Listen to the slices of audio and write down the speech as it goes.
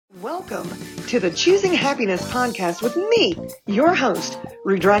Welcome to the Choosing Happiness podcast with me, your host,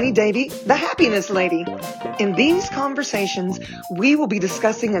 Rudrani Devi, the Happiness Lady. In these conversations, we will be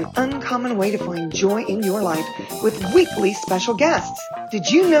discussing an uncommon way to find joy in your life with weekly special guests. Did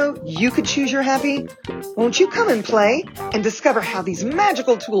you know you could choose your happy? Won't you come and play and discover how these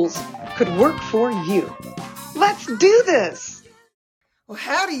magical tools could work for you? Let's do this. Well,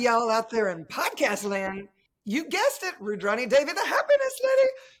 howdy, y'all out there in podcast land. You guessed it, Rudrani Devi, the Happiness Lady,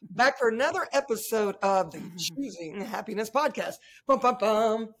 back for another episode of the Choosing Happiness podcast. Bum, bum,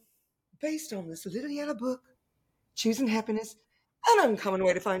 bum. Based on this little yellow book, Choosing Happiness, an uncommon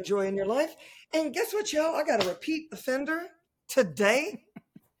way to find joy in your life. And guess what, y'all? I got a repeat offender today.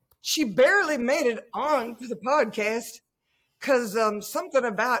 She barely made it on to the podcast because something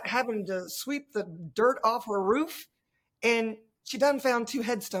about having to sweep the dirt off her roof, and she done found 2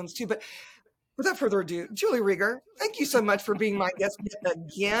 headstones too. But without further ado, Julie Rieger, thank you so much for being my guest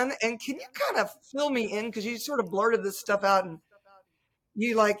again. And can you kind of fill me in, because you sort of blurted this stuff out, and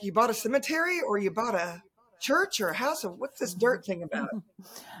you bought a cemetery or you bought a church or a house, or what's this dirt thing about?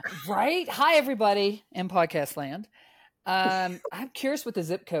 Right? Hi, everybody in podcast land. I'm curious what the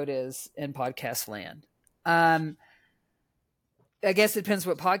zip code is in podcast land. I guess it depends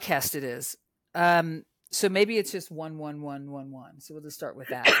what podcast it is. So maybe it's just 11111. So we'll just start with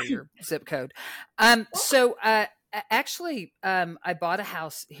that for your zip code. Actually, I bought a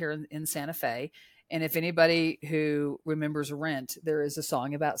house here in Santa Fe. And if anybody who remembers Rent, there is a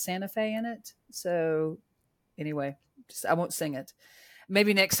song about Santa Fe in it. So anyway, I won't sing it.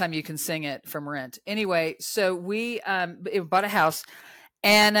 Maybe next time you can sing it from Rent. Anyway, so we bought a house,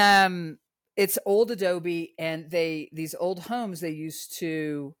 and it's old adobe, and these old homes, they used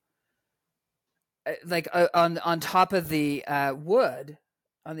to on top of the wood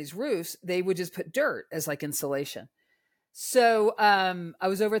on these roofs, they would just put dirt as like insulation. So I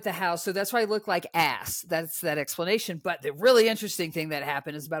was over at the house, so that's why I look like ass. That's that explanation. But the really interesting thing that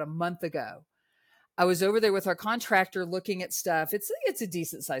happened is about a month ago, I was over there with our contractor looking at stuff. It's a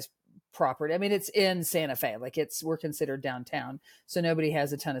decent sized property. I mean, it's in Santa Fe, we're considered downtown, so nobody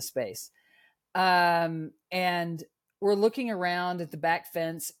has a ton of space. And we're looking around at the back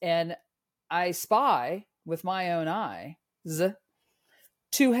fence, and I spy with my own eyes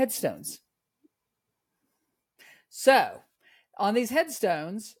 2 headstones. So on these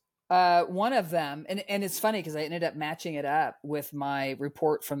headstones, one of them, and it's funny because I ended up matching it up with my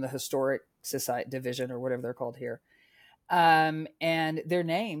report from the Historic Society Division, or whatever they're called here. And their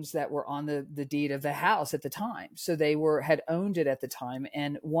names that were on the deed of the house at the time. So they had owned it at the time.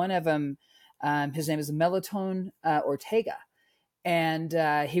 And one of them, his name is Melitone Ortega. And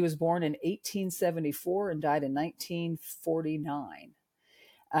he was born in 1874 and died in 1949.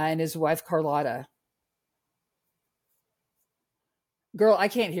 And his wife, Carlotta. Girl, I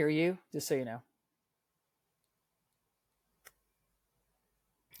can't hear you, just so you know.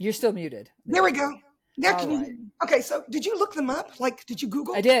 You're still muted. There we go. There, right. Okay, so did you look them up? Did you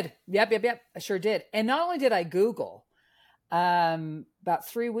Google? I did. Yep. I sure did. And not only did I Google, about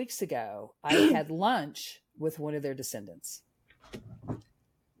 3 weeks ago, I had lunch with one of their descendants.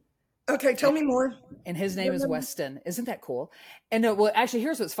 Okay, tell me more. And his name is Weston. Isn't that cool? And actually,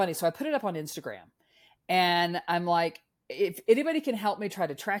 here's what's funny. So I put it up on Instagram, and I'm like, if anybody can help me try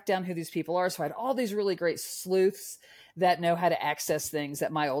to track down who these people are. So I had all these really great sleuths that know how to access things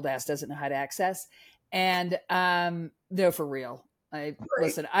that my old ass doesn't know how to access. And no, for real. I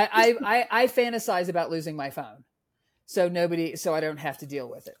fantasize about losing my phone. So I don't have to deal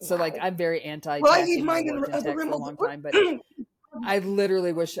with it. So I'm very anti. Well, I need mine in the room for a long time, but I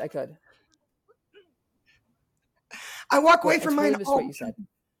literally wish I could. I walk away from mine. What you said.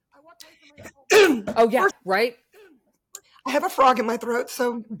 Oh yeah, right. I have a frog in my throat,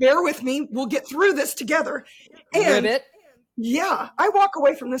 so bear with me. We'll get through this together. And Ribbit. Yeah, I walk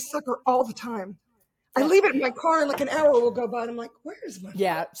away from this sucker all the time. I leave it in my car, and like an hour will go by, and I'm like, where is my phone?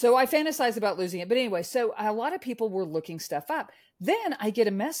 Yeah, so I fantasize about losing it. But anyway, so a lot of people were looking stuff up. Then I get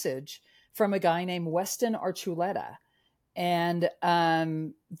a message from a guy named Weston Archuleta, and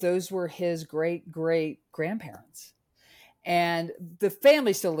those were his great-great-grandparents. And the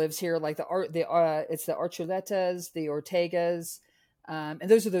family still lives here, it's the Archuletas, the Ortegas, and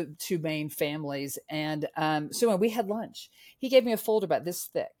those are the 2 main families. And so when we had lunch, he gave me a folder about this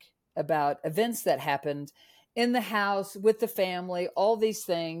thick about events that happened in the house with the family, all these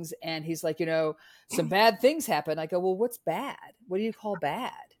things. And he's like, some bad things happened. I go, well, what's bad? What do you call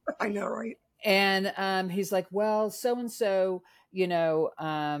bad? I know, right? And he's like, well, so-and-so, had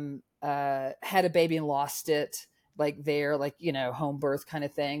a baby and lost it. like there, like, home birth kind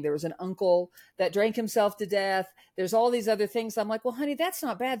of thing. There was an uncle that drank himself to death. There's all these other things. I'm like, well, honey, that's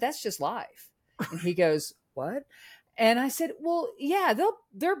not bad. That's just life. And he goes, what? And I said, well, yeah,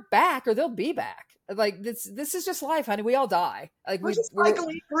 they're back, or they'll be back. Like, this is just life, honey. We all die. Like, We're just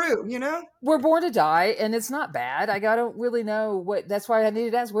cycling through, we're born to die, and it's not bad. I don't really know what, that's why I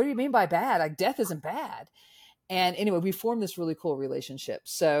needed to ask, what do you mean by bad? Like, death isn't bad. And anyway, we formed this really cool relationship.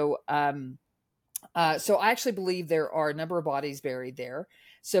 So, so I actually believe there are a number of bodies buried there.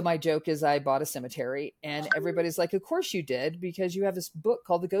 So my joke is I bought a cemetery, and everybody's like, of course you did, because you have this book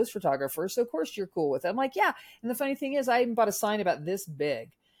called The Ghost Photographer. So of course you're cool with it. I'm like, yeah. And the funny thing is, I even bought a sign about this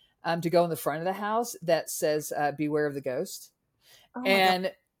big to go in the front of the house that says, beware of the ghost. Oh, and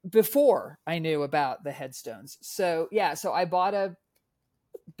God. Before I knew about the headstones. So yeah, so I bought a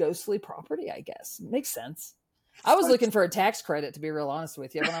ghostly property, I guess. Makes sense. I was looking for a tax credit, to be real honest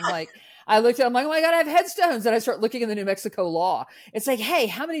with you. But I'm like, I'm like, oh my God, I have headstones. And I start looking in the New Mexico law. It's like, hey,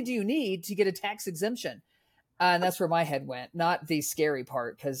 how many do you need to get a tax exemption? And that's where my head went, not the scary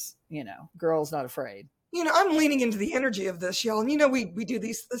part, because, girl's not afraid. I'm leaning into the energy of this, y'all. And, we do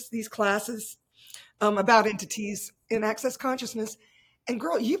these classes about entities in access consciousness. And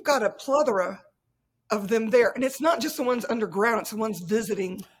girl, you've got a plethora of them there. And it's not just the ones underground, it's the ones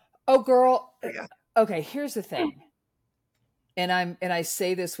visiting. Oh, girl. Yeah. Okay, here's the thing. And I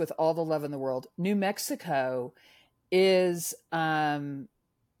say this with all the love in the world. New Mexico is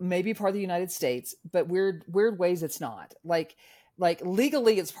maybe part of the United States, but weird ways it's not. Like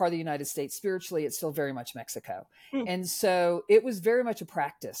legally it's part of the United States. Spiritually, it's still very much Mexico. And so it was very much a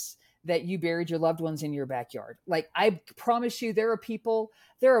practice that you buried your loved ones in your backyard. Like, I promise you, there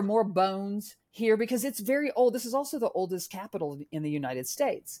are more bones here because it's very old. This is also the oldest capital in the United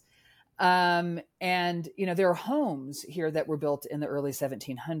States. And, there are homes here that were built in the early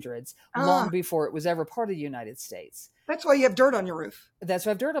 1700s, long before it was ever part of the United States. That's why you have dirt on your roof. That's why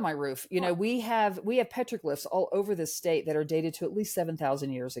I have dirt on my roof. We have petroglyphs all over the state that are dated to at least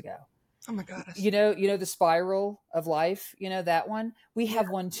 7,000 years ago. Oh my gosh. The spiral of life, that one, we have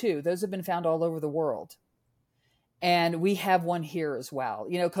one too. Those have been found all over the world. And we have one here as well.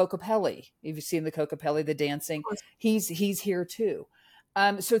 Kokopelli, if you've seen the Kokopelli, the dancing, he's here too.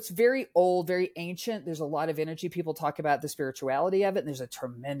 So it's very old, very ancient. There's a lot of energy. People talk about the spirituality of it. And there's a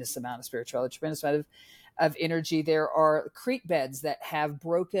tremendous amount of spirituality, tremendous amount of energy. There are creek beds that have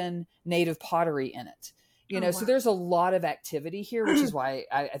broken native pottery in it. Wow. So there's a lot of activity here, which is why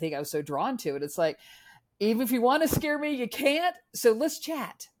I think I was so drawn to it. It's like, even if you want to scare me, you can't. So let's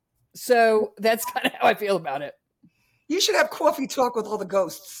chat. So that's kind of how I feel about it. You should have coffee talk with all the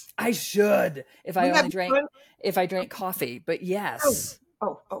ghosts. I should, if I drank coffee, but yes.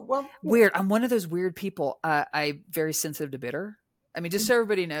 Well. Weird. I'm one of those weird people. I'm very sensitive to bitter. I mean, just so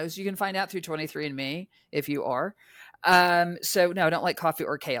everybody knows, you can find out through 23andMe if you are. So no, I don't like coffee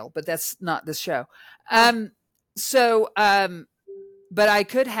or kale, but that's not this show. But I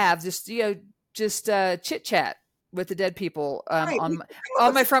could have just chit chat with the dead people on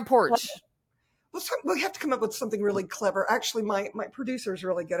my front porch. We have to come up with something really clever. Actually, my producer is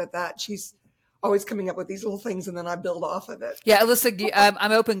really good at that. She's always coming up with these little things, and then I build off of it. Yeah, Alyssa,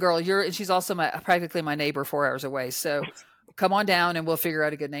 I'm open, girl. She's also practically my neighbor 4 hours away. So come on down, and we'll figure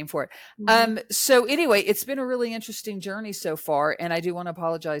out a good name for it. Mm-hmm. So anyway, it's been a really interesting journey so far, and I do want to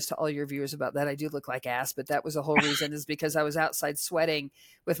apologize to all your viewers about that. I do look like ass, but that was the whole reason is because I was outside sweating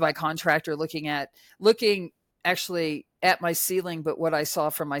with my contractor looking actually at my ceiling, but what I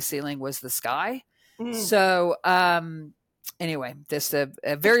saw from my ceiling was the sky. So anyway, just a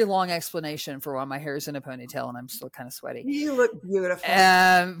very long explanation for why my hair is in a ponytail and I'm still kind of sweaty. You look beautiful.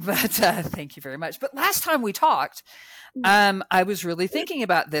 But thank you very much. But last time we talked, I was really thinking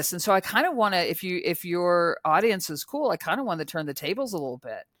about this. And so I kind of want to, if your audience is cool, I kind of want to turn the tables a little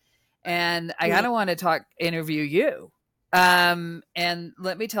bit. And I kind of want to interview you. And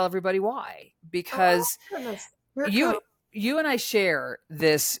let me tell everybody why. Because you and I share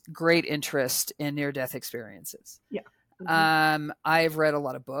this great interest in near-death experiences. Yeah. Mm-hmm. I've read a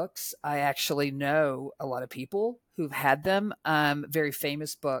lot of books. I actually know a lot of people who've had them. Very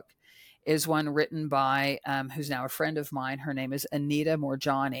famous book is one written by, who's now a friend of mine. Her name is Anita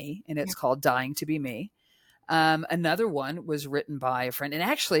Morjani, and it's called Dying to Be Me. Another one was written by a friend and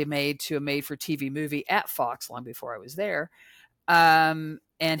actually made to a made-for-TV movie at Fox long before I was there. And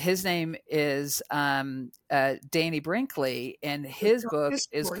his name is Danny Brinkley, and his book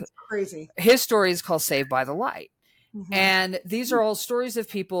is crazy. His story is called Saved by the Light. Mm-hmm. And these are all stories of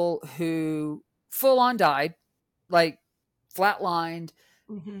people who full on died, like flatlined,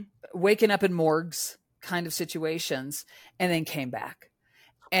 waking up in morgues kind of situations, and then came back.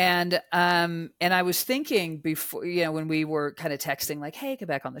 And I was thinking before, when we were kind of texting, like, hey, come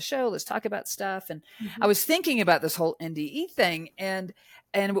back on the show, let's talk about stuff. And I was thinking about this whole NDE thing. And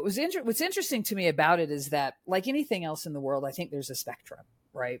what's interesting to me about it is that, like anything else in the world, I think there's a spectrum,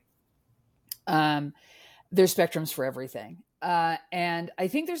 right? There's spectrums for everything. And I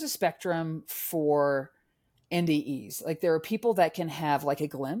think there's a spectrum for NDEs. Like, there are people that can have like a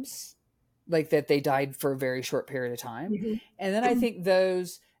glimpse, like that they died for a very short period of time. And then I think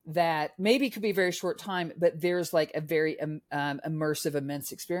those that maybe could be a very short time, but there's like a very immersive,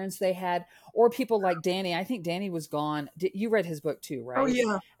 immense experience they had. Or people like Danny. I think Danny was gone. You read his book too, right? Oh,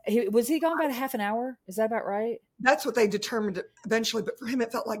 yeah. Was he gone about a half an hour? Is that about right? That's what they determined eventually, but for him,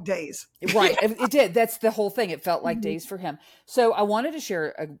 it felt like days. Right. It did. That's the whole thing. It felt like days for him. So I wanted to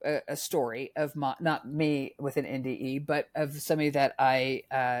share a story of not me with an NDE, but of somebody that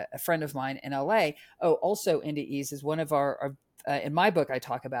a friend of mine in LA. Oh, also NDEs is one of our in my book, I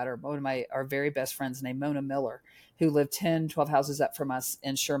talk about her, one of our very best friends named Mona Miller, who lived 10, 12 houses up from us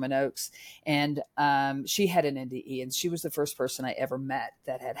in Sherman Oaks. And she had an NDE, and she was the first person I ever met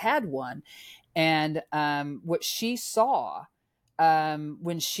that had one. And what she saw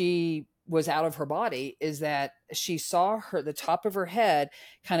when she was out of her body is that she saw the top of her head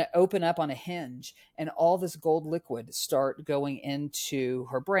kind of open up on a hinge, and all this gold liquid start going into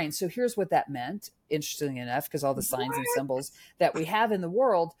her brain. So here's what that meant, interesting enough, because all the signs and symbols that we have in the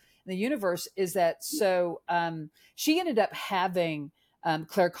world, in the universe, is that so she ended up having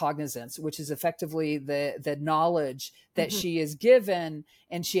claircognizance, which is effectively the knowledge that she is given,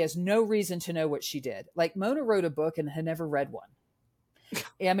 and she has no reason to know what she did. Like, Mona wrote a book and had never read one.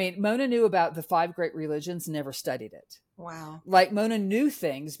 I mean, Mona knew about the 5 great religions, never studied it. Wow. Like, Mona knew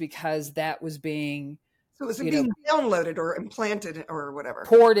things because that was being... So was it being downloaded or implanted or whatever?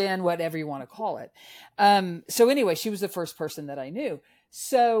 Poured in, whatever you want to call it. So anyway, she was the first person that I knew.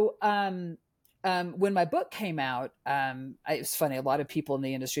 So when my book came out, it was funny, a lot of people in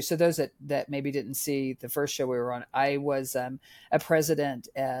the industry. So those that maybe didn't see the first show we were on, I was a president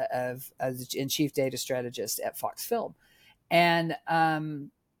and chief data strategist at Fox Film. And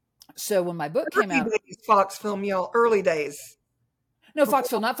so when my book came out, Fox Film, y'all, early days. No, Fox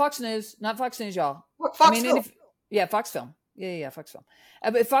Film, not Fox News, y'all. What, Fox Film? Yeah, Fox Film. Yeah, Fox Film.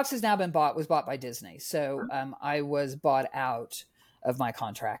 But Fox has now was bought by Disney. So I was bought out of my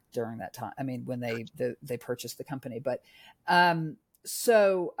contract during that time. I mean, when they purchased the company. But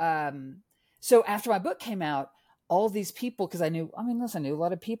so after my book came out, all these people, because I knew a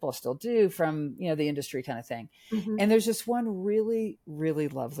lot of people, I still do, from the industry kind of thing. And there's this one really, really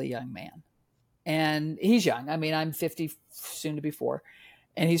lovely young man. And he's young. I mean, I'm 50, soon to be 4,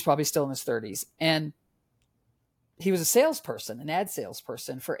 and he's probably still in his 30s. And he was an ad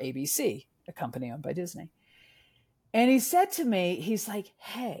salesperson for ABC, a company owned by Disney. And he said to me, he's like,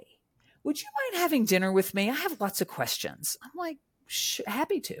 hey, would you mind having dinner with me? I have lots of questions. I'm like,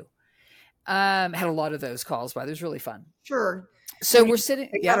 happy to. Had a lot of those calls, but it was really fun. Sure. So we're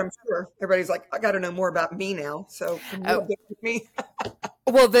sitting. Yeah, I'm sure everybody's like, I got to know more about me now. So can you get with me?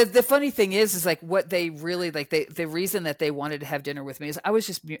 Well, the funny thing is like what they really like. The reason that they wanted to have dinner with me is I was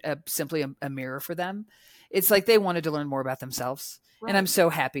just simply a mirror for them. It's like they wanted to learn more about themselves. Right. And I'm so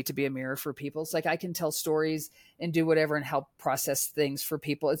happy to be a mirror for people. It's like I can tell stories and do whatever and help process things for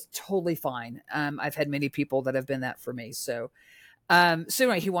people. It's totally fine. I've had many people that have been that for me. So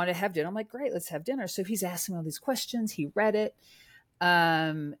anyway, he wanted to have dinner. I'm like, great, let's have dinner. So he's asking all these questions. He read it.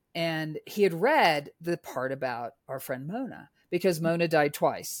 And he had read the part about our friend Mona, because Mona died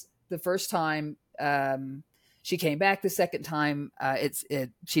twice. The first time, she came back. The second time,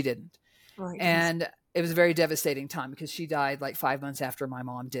 she didn't. Right. And it was a very devastating time because she died like 5 months after my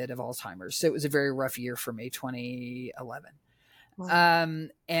mom did of Alzheimer's. So it was a very rough year for me, 2011. Wow.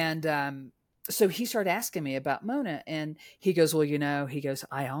 So he started asking me about Mona, and he goes, well,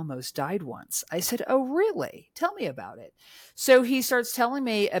 I almost died once. I said, oh, really? Tell me about it. So he starts telling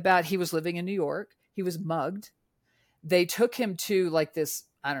me about, he was living in New York. He was mugged. They took him to like this,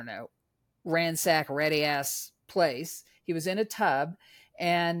 I don't know, ransack, ratty ass place. He was in a tub,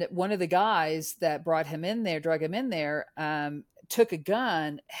 and one of the guys that drug him in there, took a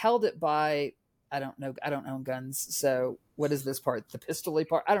gun, held it by, I don't own guns. So what is this part? The pistoly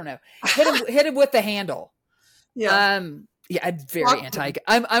part? I don't know. Hit him with the handle. Yeah. I'm very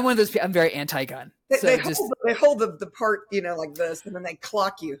I'm one of those people. I'm very anti-gun. They hold the part, like this, and then they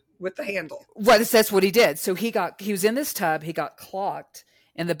clock you with the handle. Right. That's what he did. So he was in this tub. He got clocked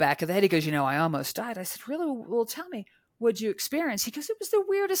in the back of the head. He goes, I almost died. I said, really? Well, tell me, what'd you experience? He goes, it was the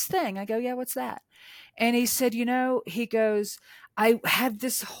weirdest thing. I go, yeah, what's that? And he said, he goes, I had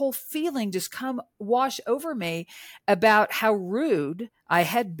this whole feeling just come wash over me about how rude I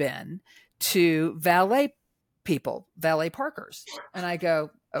had been to valet people, valet parkers. And I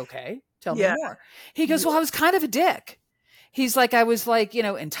go, okay, tell me Yeah. more. He goes, well, I was kind of a dick. He's like, I was like,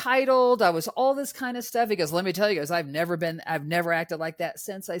 entitled. I was all this kind of stuff. He goes, let me tell you guys, I've never acted like that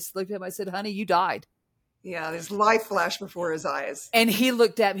since. I looked at him. I said, honey, you died. Yeah. His life flashed before his eyes. And he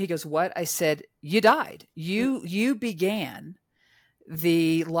looked at me. He goes, what? I said, you died. You began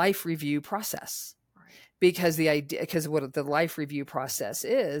the life review process. Because what the life review process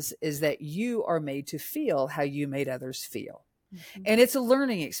is that you are made to feel how you made others feel. Mm-hmm. And it's a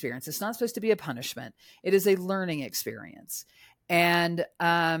learning experience. It's not supposed to be a punishment. It is a learning experience. And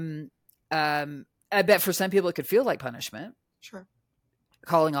I bet for some people it could feel like punishment. Sure.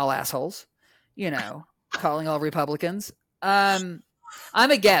 Calling all assholes, calling all Republicans. I'm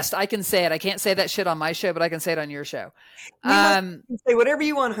a guest. I can say it. I can't say that shit on my show, but I can say it on your show. You can say whatever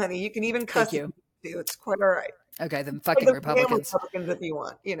you want, honey. You can even cuss. Thank you. It's quite all right. Okay, then fucking Republicans. Republicans if you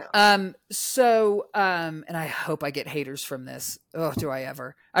want, and I hope I get haters from this. Oh, do I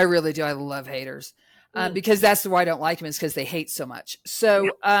ever? I really do. I love haters. Because that's why I don't like them, is because they hate so much. So,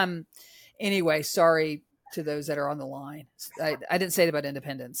 anyway, sorry to those that are on the line. I didn't say it about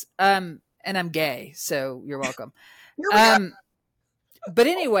independence. And I'm gay, so you're welcome. But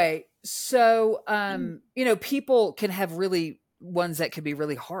anyway, so, people can have ones that could be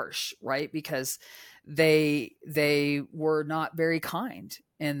really harsh, right? Because they were not very kind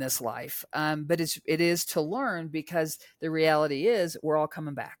in this life. But it is to learn, because the reality is we're all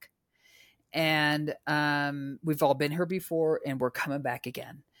coming back, and we've all been here before, and we're coming back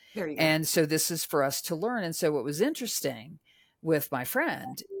again. There you go. And so this is for us to learn. And so what was interesting with my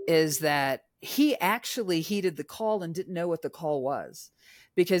friend is that he actually heeded the call and didn't know what the call was,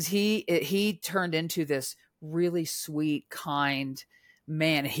 because he turned into this really sweet, kind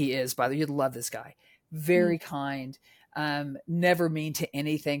man. He is, by the way, you'd love this guy. Very kind, never mean to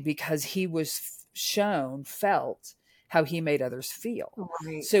anything, because he was felt how he made others feel.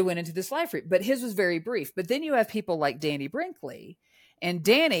 Right. So went into this life, but his was very brief. But then you have people like Danny Brinkley, and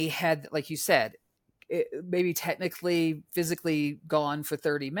Danny had, like you said, maybe technically, physically gone for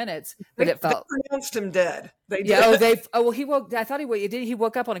 30 minutes, but it felt they pronounced him dead. They did. Yeah. Well, he woke. I thought he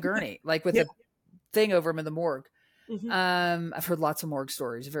woke up on a gurney, like with a thing over him in the morgue. Mm-hmm. I've heard lots of morgue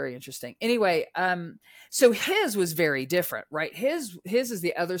stories. Very interesting. Anyway, so his was very different, right? His is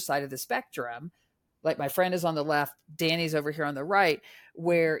the other side of the spectrum. Like my friend is on the left, Danny's over here on the right,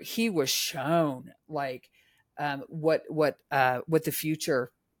 where he was shown like what the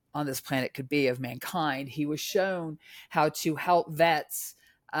future on this planet could be of mankind. He was shown how to help vets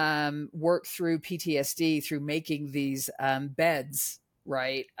work through PTSD through making these beds.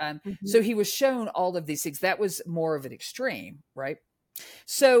 Right. So he was shown all of these things. That was more of an extreme. Right.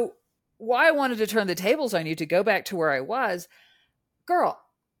 So why I wanted to turn the tables on you, to go back to where I was, girl,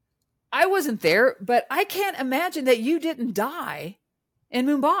 I wasn't there, but I can't imagine that you didn't die in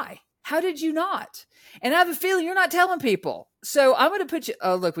Mumbai. How did you not? And I have a feeling you're not telling people. So I'm going to put you,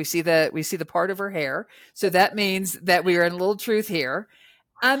 oh, look, we see the part of her hair. So that means that we are in a little truth here.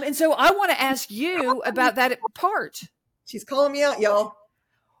 And so I want to ask you about that part. She's calling me out, y'all.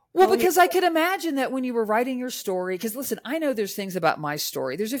 Well, because I could imagine that when you were writing your story, because listen, I know there's things about my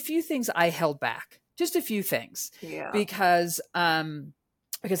story. There's a few things I held back, just a few things, because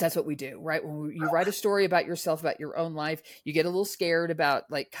that's what we do, right? When you write a story about yourself, about your own life, you get a little scared about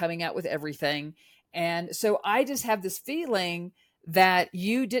like coming out with everything. And so I just have this feeling that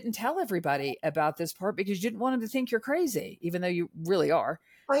you didn't tell everybody about this part because you didn't want them to think you're crazy, even though you really are.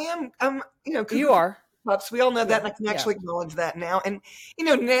 I am. You are. Pups. We all know that, and I can actually acknowledge that now. And,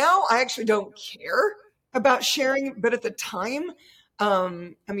 now I actually don't care about sharing, but at the time,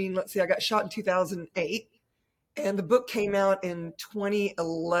 let's see, I got shot in 2008, and the book came out in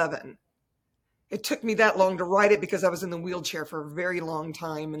 2011. It took me that long to write it because I was in the wheelchair for a very long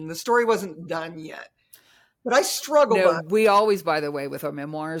time, and the story wasn't done yet. But I struggle. No, we always, by the way, with our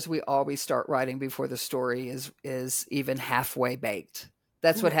memoirs, we always start writing before the story is even halfway baked.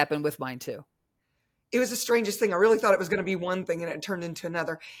 That's what happened with mine too. It was the strangest thing. I really thought it was going to be one thing, and it turned into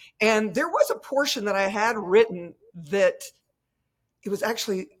another. And there was a portion that I had written that it was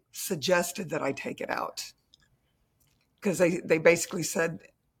actually suggested that I take it out, because they basically said,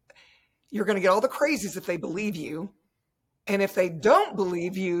 you're going to get all the crazies if they believe you. And if they don't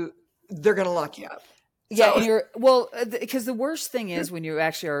believe you, they're going to lock you up. Yeah. Because the worst thing is when you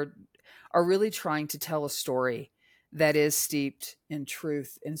actually are really trying to tell a story that is steeped in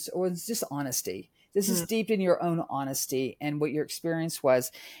truth, or it's just honesty. This is steeped in your own honesty and what your experience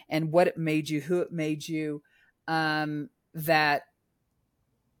was and what it made you, who it made you. that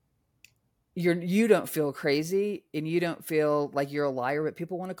you don't feel crazy and you don't feel like you're a liar, but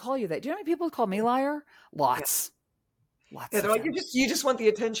people want to call you that. Do you know how many people call me liar? Lots. Lots Yeah, of they're like, them. you just want the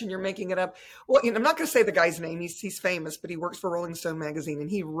attention. You're making it up. Well, I'm not going to say the guy's name. He's famous, but he works for Rolling Stone magazine, and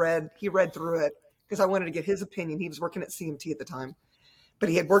he read through it because I wanted to get his opinion. He was working at CMT at the time, but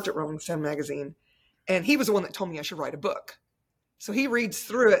he had worked at Rolling Stone magazine, and he was the one that told me I should write a book. So he reads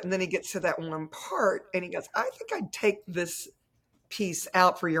through it, and then he gets to that one part, and he goes, "I think I'd take this piece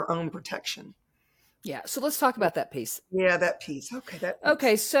out for your own protection." Yeah. So let's talk about that piece. Yeah, that piece. Okay, that piece.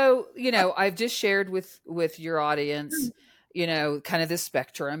 Okay. So, I've just shared with your audience, kind of the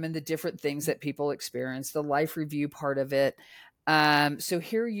spectrum and the different things that people experience, the life review part of it. So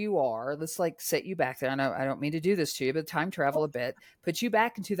here you are. Let's set you back there. I know I don't mean to do this to you, but time travel a bit, put you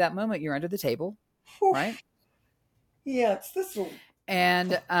back into that moment. You're under the table, right? Yeah, it's this one.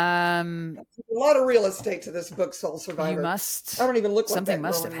 And a lot of real estate to this book, Soul Survivor. You must. I don't even look like something that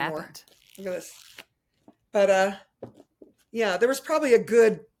must have anymore. happened. Look at this. But yeah, there was probably a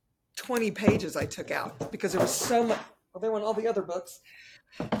good 20 pages I took out because there was so much. Well, there went all the other books.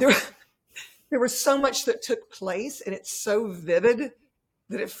 There was so much that took place, and it's so vivid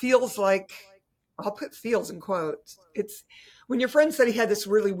that it feels like, I'll put feels in quotes. It's when your friend said he had this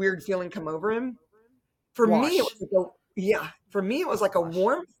really weird feeling come over him. For me, it was like a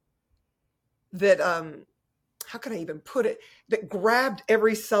warmth that how can I even put it? That grabbed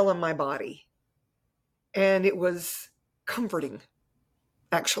every cell in my body. And it was comforting,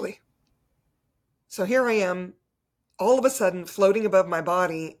 actually. So here I am, all of a sudden floating above my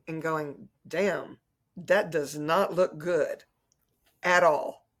body and going, damn, that does not look good at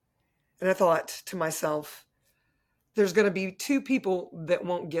all. And I thought to myself, there's going to be two people that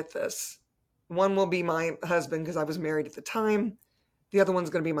won't get this. One will be my husband because I was married at the time. The other one's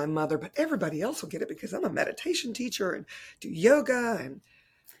going to be my mother, but everybody else will get it because I'm a meditation teacher and do yoga and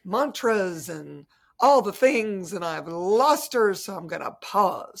mantras and all the things, and I've lost her, so I'm going to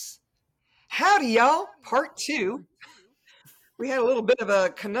pause. Howdy, y'all. Part 2. We had a little bit of a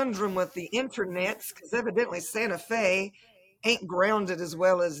conundrum with the internets because evidently Santa Fe ain't grounded as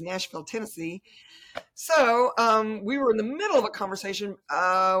well as Nashville, Tennessee. So we were in the middle of a conversation,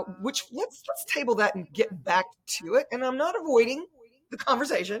 which let's table that and get back to it. And I'm not avoiding the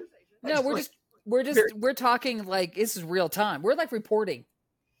conversation. No, we're talking like this is real time. We're like reporting.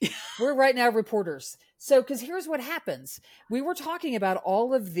 We're right now reporters. So, because here's what happens. We were talking about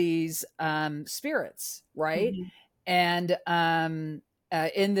all of these spirits, right? Mm-hmm. And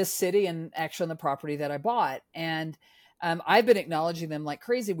in this city and actually on the property that I bought. And I've been acknowledging them like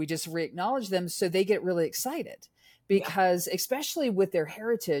crazy. We just re-acknowledge them so they get really excited because especially with their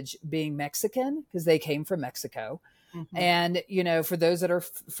heritage being Mexican, because they came from Mexico. Mm-hmm. And, for those that are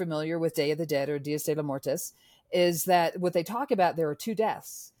familiar with Day of the Dead or Dias de los Muertos, is that what they talk about, there are two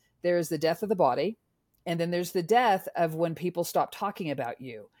deaths. There's the death of the body, and then there's the death of when people stop talking about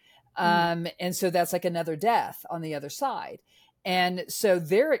you. And so that's like another death on the other side. And so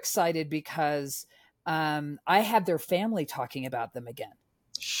they're excited because I have their family talking about them again.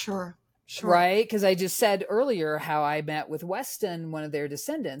 Sure. Right. Because I just said earlier how I met with Weston, one of their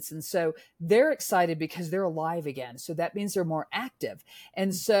descendants. And so they're excited because they're alive again. So that means they're more active.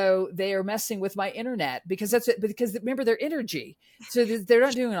 And so they are messing with my internet because because remember their energy. So they're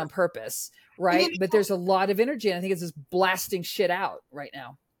not doing it on purpose. Right. But there's a lot of energy. And I think it's just blasting shit out right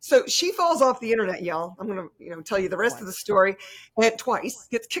now. So she falls off the internet, y'all. I'm going to, tell you the rest of the story. Twice,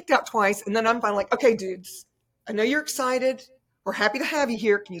 gets kicked out twice. And then I'm finally like, okay, dudes, I know you're excited. We're happy to have you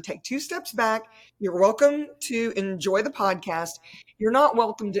here. Can you take 2 steps back? You're welcome to enjoy the podcast. You're not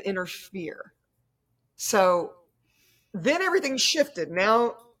welcome to interfere. So then everything shifted.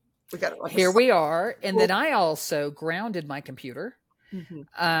 Now we got it. Here we are. And then I also grounded my computer.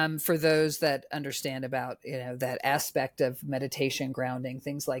 Mm-hmm. For those that understand about, that aspect of meditation, grounding,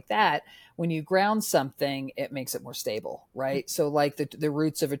 things like that, when you ground something, it makes it more stable, right? Mm-hmm. So like the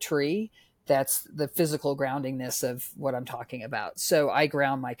roots of a tree, that's the physical groundingness of what I'm talking about. So I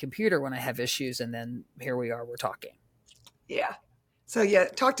ground my computer when I have issues, and then here we are, we're talking. Yeah. So yeah,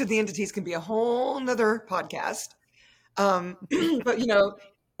 Talk to the Entities can be a whole nother podcast. But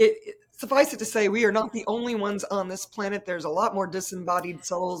suffice it to say, we are not the only ones on this planet. There's a lot more disembodied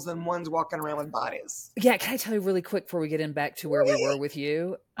souls than ones walking around with bodies. Yeah. Can I tell you really quick before we get in back to where we were with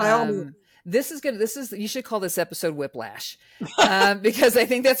you? This is you should call this episode Whiplash, because I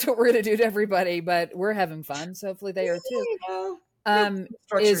think that's what we're going to do to everybody, but we're having fun. So hopefully they are too.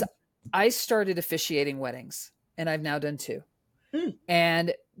 I started officiating weddings, and I've now done 2.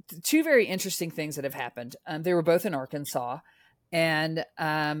 And 2 very interesting things that have happened. They were both in Arkansas. And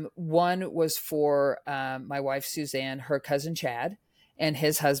one was for my wife, Suzanne, her cousin, Chad, and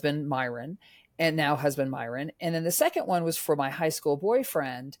his husband, Myron, and now husband, Myron. And then the second one was for my high school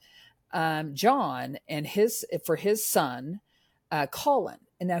boyfriend, John, and for his son, Colin.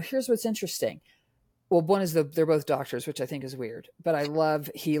 And now here's what's interesting. Well, one is they're both doctors, which I think is weird, but I love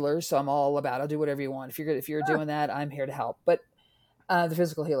healers. So I'm all about, I'll do whatever you want. If you're doing that, I'm here to help. But the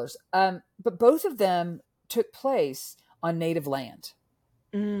physical healers. But both of them took place on native land.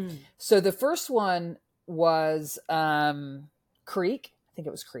 So the first one was Creek. I think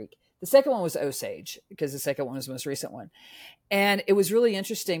it was Creek. The second one was Osage, because the second one was the most recent one. And it was really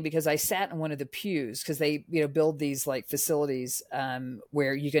interesting because I sat in one of the pews, because they, build these like facilities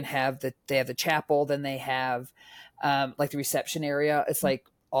where you can they have the chapel, then they have like the reception area. It's like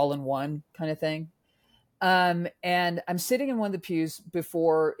all in one kind of thing. And I'm sitting in one of the pews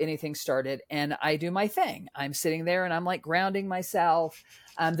before anything started, and I do my thing. I'm sitting there and I'm like grounding myself.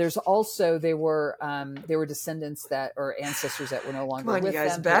 There's also, there were descendants or ancestors that were no longer Come on, with you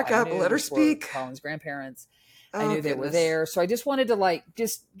guys, them. back up, let her speak. Colin's grandparents. Oh, I knew they were goodness. there. So I just wanted to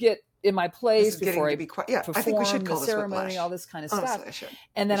just get in my place before I yeah, I think we should call the this ceremony, whiplash. all this kind of Honestly, stuff.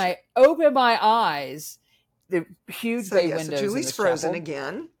 And then I open my eyes, the huge bay windows. So Julie's frozen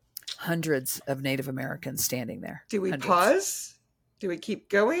again. Hundreds of Native Americans standing there. Do we pause? Do we keep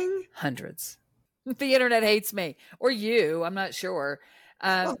going? Hundreds. The internet hates me, or you. I'm not sure.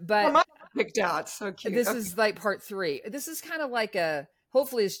 But I picked out. So cute. This is like part 3. This is kind of like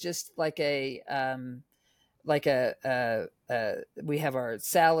hopefully it's just like we have our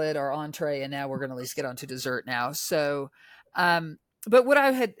salad, our entree, and now we're going to at least get on to dessert now. So, but what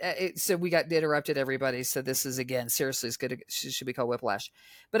I had, so we got interrupted, everybody. So this is, again, seriously, it's good. It should be called whiplash.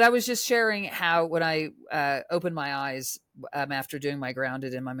 But I was just sharing how when I opened my eyes after doing my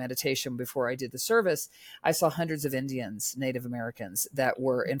grounded and my meditation before I did the service, I saw hundreds of Indians, Native Americans, that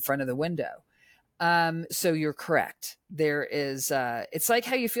were in front of the window. So you're correct. There is, it's like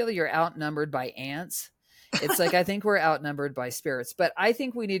how you feel that you're outnumbered by ants. It's like, I think we're outnumbered by spirits, but I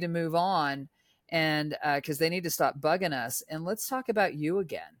think we need to move on. And because they need to stop bugging us, and let's talk about you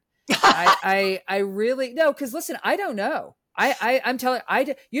again. I really no, because listen, I don't know. I'm telling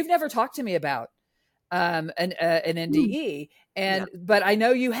you've never talked to me about an NDE, but I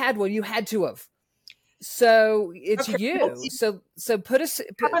know you had one. You had to have. So it's you. So put us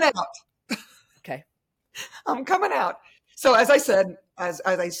coming out. Okay, I'm coming out. So as I said, as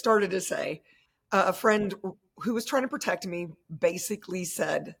I started to say, a friend who was trying to protect me basically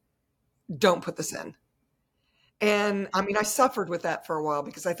said, don't put this in. And I mean, I suffered with that for a while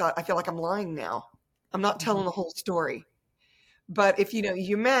because I feel like I'm lying now. I'm not telling the whole story. But if, you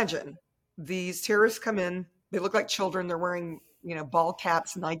imagine these terrorists come in, they look like children. They're wearing, ball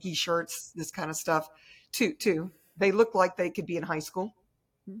caps, Nike shirts, this kind of stuff too. They look like they could be in high school.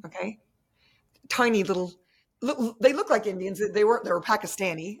 Okay. Tiny little, they look like Indians. They were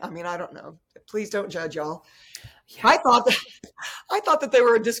Pakistani. I mean, I don't know. Please don't judge y'all. Yeah. I thought that they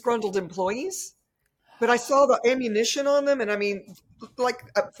were disgruntled employees, but I saw the ammunition on them. And I mean, like,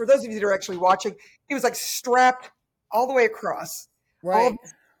 for those of you that are actually watching, it was like strapped all the way across. Right.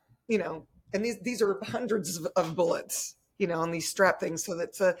 And these are hundreds of bullets, on these strap things. So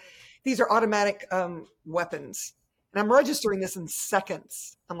that's these are automatic weapons. And I'm registering this in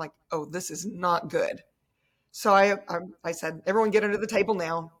seconds. I'm like, oh, this is not good. So I said, everyone get under the table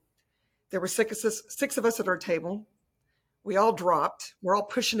now. There were six of us at our table. We all dropped. We're all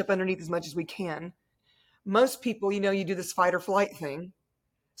pushing up underneath as much as we can. Most people, you do this fight or flight thing.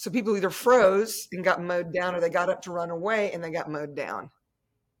 So people either froze and got mowed down, or they got up to run away and they got mowed down.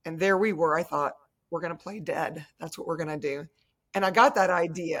 And there we were. I thought, we're going to play dead. That's what we're going to do. And I got that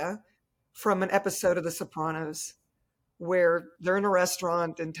idea from an episode of The Sopranos, where they're in a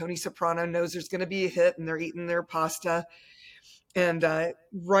restaurant and Tony Soprano knows there's going to be a hit and they're eating their pasta. And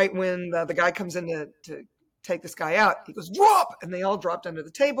right when the guy comes in to take this guy out, he goes, drop! And they all dropped under the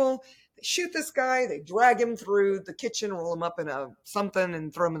table. They shoot this guy. They drag him through the kitchen, roll him up in something,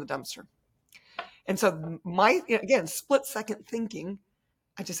 and throw him in the dumpster. And so again, split second thinking,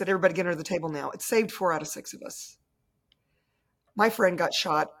 I just said, everybody get under the table now. It saved 4 out of 6 of us. My friend got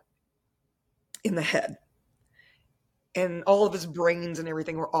shot in the head. And all of his brains and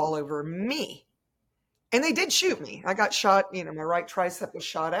everything were all over me. And they did shoot me. I got shot, my right tricep was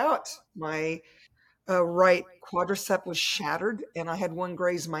shot out. My right quadricep was shattered. And I had one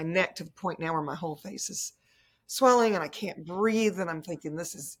graze my neck to the point now where my whole face is swelling and I can't breathe. And I'm thinking,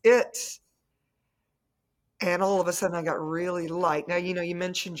 this is it. And all of a sudden I got really light. Now, you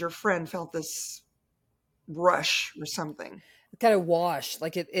mentioned your friend felt this rush or something. Kind of wash.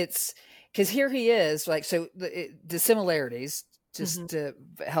 Like it's because here he is, like, so the similarities, just Mm-hmm.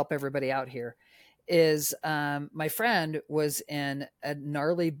 to help everybody out here, is my friend was in a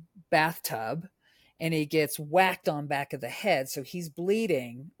gnarly bathtub and he gets whacked on back of the head. So he's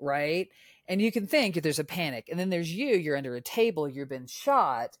bleeding, right? And you can think there's a panic. And then there's you're under a table, you've been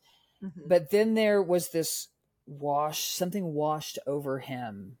shot. Mm-hmm. But then there was this something washed over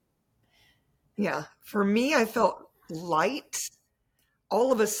him. Yeah. For me, I felt light.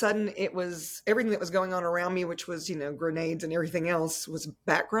 All of a sudden, it was everything that was going on around me, which was, grenades and everything else, was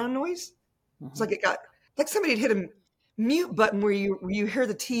background noise. It's like it got like somebody had hit a mute button where you hear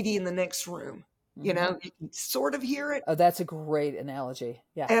the TV in the next room. You can sort of hear it. Oh, that's a great analogy.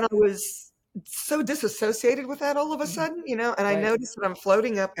 Yeah. And I was so disassociated with that all of a sudden, and I noticed that I'm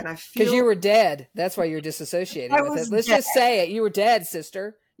floating up and I feel. Because you were dead. That's why you're disassociated with it. Let's just say it. You were dead,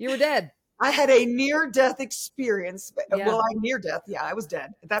 sister. You were dead. I had a near-death experience. Yeah. Well, near-death. Yeah, I was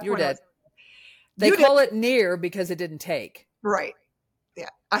dead. At that point, you were dead. They call it near because it didn't take. Right. Yeah.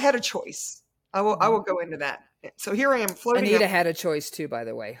 I had a choice. I will go into that. So here I am floating. Anita had a choice too, by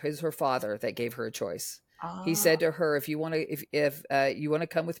the way. It was her father that gave her a choice. He said to her, if you want to, if you want to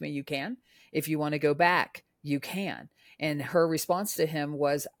come with me, you can. If you want to go back, you can. And her response to him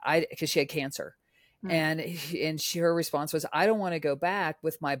was, because she had cancer. And her response was, I don't want to go back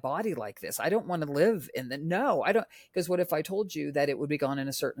with my body like this. I don't want to live no, I don't. Because what if I told you that it would be gone in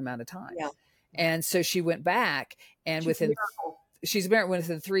a certain amount of time? Yeah. And so she went back, and within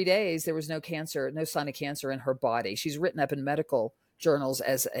 3 days, there was no cancer, no sign of cancer in her body. She's written up in medical journals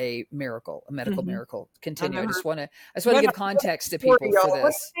as a miracle, a medical miracle. Continue. I just want to give context to people for this.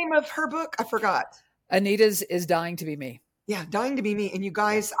 What's the name of her book? I forgot. Anita's is Dying to Be Me. Yeah, Dying to Be Me. And you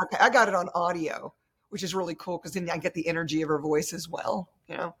guys, I got it on audio, which is really cool because then I get the energy of her voice as well,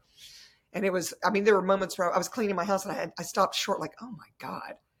 And it was, there were moments where I was cleaning my house and I stopped short, like, oh my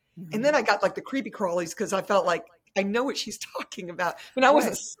God. Mm-hmm. And then I got like the creepy crawlies because I felt like I know what she's talking about. I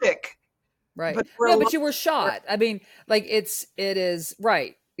wasn't sick. Right. But you were shot. it is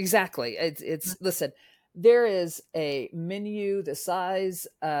right. Exactly. It's listen, there is a menu the size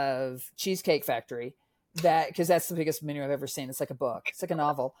of Cheesecake Factory because that's the biggest menu I've ever seen. It's like a book. It's like a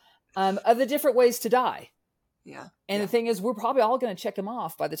novel of the different ways to die. Yeah. And the thing is, we're probably all going to check them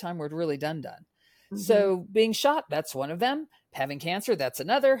off by the time we're really done. Mm-hmm. So being shot, that's one of them. Having cancer, that's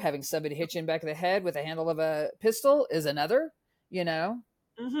another. Having somebody hit you in the back of the head with the handle of a pistol is another,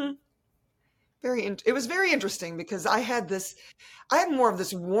 Mm-hmm. It was very interesting because I had more of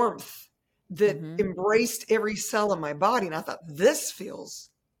this warmth that embraced every cell in my body. And I thought, this feels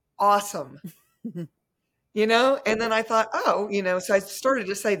awesome, And then I thought, so I started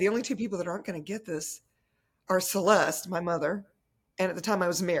to say the only two people that aren't going to get this are Celeste, my mother. And at the time I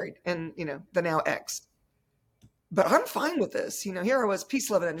was married and, the now ex. But I'm fine with this. Here I was,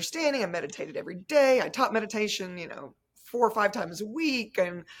 peace, love, and understanding. I meditated every day. I taught meditation, 4 or 5 times a week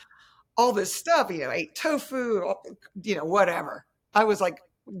and all this stuff, ate tofu, whatever. I was like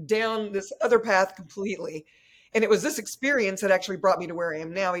down this other path completely. And it was this experience that actually brought me to where I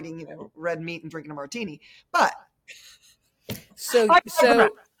am now, eating, red meat and drinking a martini. But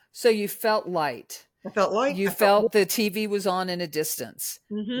so you felt light. I felt light. You felt the TV was on in a distance.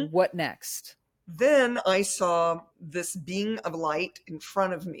 Mm-hmm. What next? Then I saw this being of light in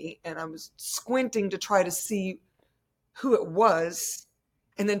front of me, and I was squinting to try to see who it was.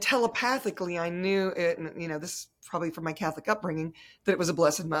 And then telepathically, I knew it, and this is probably from my Catholic upbringing, that it was a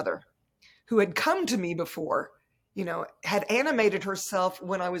Blessed Mother who had come to me before, had animated herself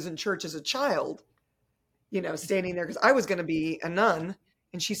when I was in church as a child, standing there because I was going to be a nun.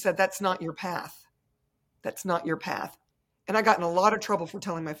 And she said, that's not your path. That's not your path. And I got in a lot of trouble for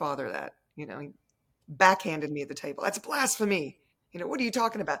telling my father that, he backhanded me at the table. That's blasphemy. What are you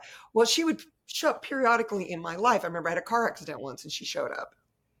talking about? Well, she would show up periodically in my life. I remember I had a car accident once and she showed up,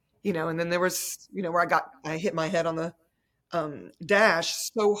 and then there was, where I hit my head on the dash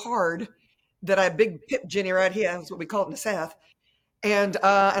so hard that I had a big pip Jenny right here. That's what we call it in the South. And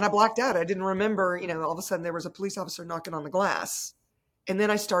I blacked out. I didn't remember, all of a sudden there was a police officer knocking on the glass. And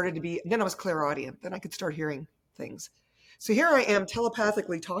then I then I was clairaudient. Then I could start hearing things. So here I am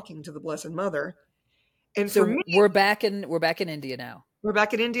telepathically talking to the Blessed Mother. And so for me, we're back in India now. We're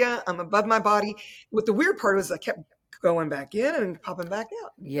back in India. I'm above my body. What the weird part was I kept going back in and popping back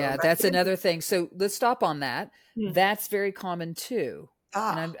out. Yeah, that's another thing. So let's stop on that. That's very common too.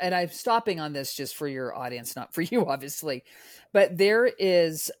 And I'm stopping on this just for your audience, not for you, obviously. But there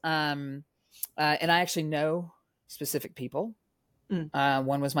is, and I actually know specific people.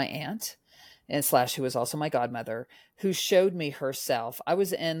 One was my aunt, and slash who was also my godmother, who showed me herself. I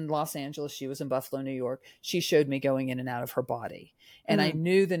was in Los Angeles. She was in Buffalo, New York. She showed me going in and out of her body. And I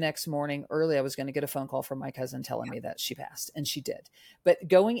knew the next morning early, I was going to get a phone call from my cousin telling me that she passed, and she did. But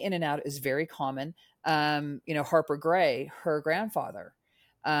going in and out is very common. Harper Gray, her grandfather,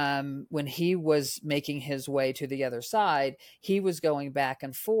 when he was making his way to the other side, he was going back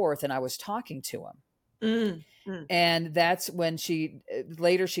and forth, and I was talking to him. And that's when she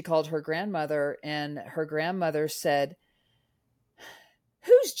called her grandmother, and her grandmother said,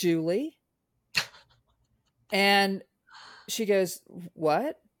 "Who's Julie?" And she goes,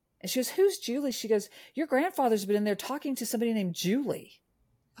 "What?" And she goes, "Who's Julie?" She goes, "Your grandfather's been in there talking to somebody named Julie."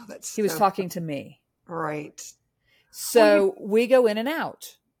 Oh, he was talking to me. Right. So we go in and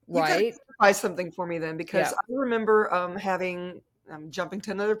out, right? You clarify something for me then, because I remember I'm jumping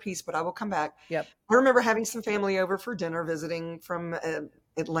to another piece, but I will come back. Yep. I remember having some family over for dinner visiting from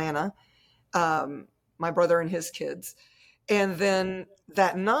Atlanta, my brother and his kids. And then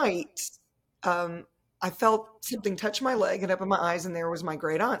that night, I felt something touch my leg and open my eyes, and there was my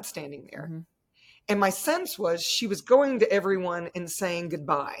great aunt standing there. Mm-hmm. And my sense was she was going to everyone and saying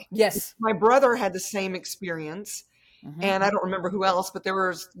goodbye. Yes. My brother had the same experience. Mm-hmm. And I don't remember who else, but there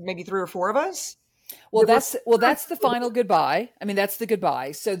was maybe 3 or 4 of us. Well, that's the final goodbye. I mean, that's the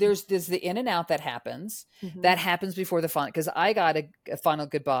goodbye. So there's the in and out that happens. Mm-hmm. That happens before the final, because I got a final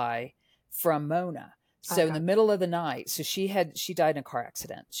goodbye from Mona. So in the middle of the night, so she died in a car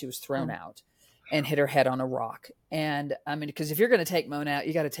accident. She was thrown out and hit her head on a rock. And I mean, because if you're going to take Mona out,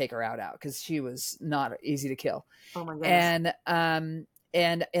 you got to take her out, because she was not easy to kill. Oh my goodness.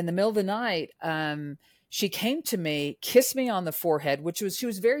 And in the middle of the night, she came to me, kissed me on the forehead, she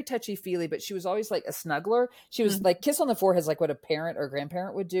was very touchy feely, but she was always like a snuggler. She was like, kiss on the forehead is like what a parent or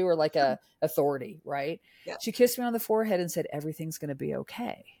grandparent would do, or like a authority, right? Yeah. She kissed me on the forehead and said, "Everything's going to be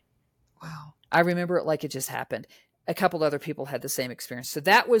okay." Wow. I remember it like it just happened. A couple other people had the same experience. So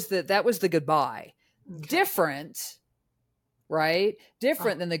that was the goodbye. Okay. Different, right?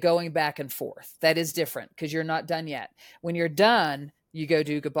 Different than the going back and forth. That is different, because you're not done yet. When you're done, you go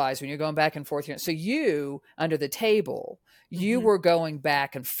do goodbyes. When you're going back and forth, so you, under the table, you were going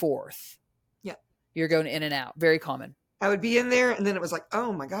back and forth. Yeah. You're going in and out. Very common. I would be in there, and then it was like,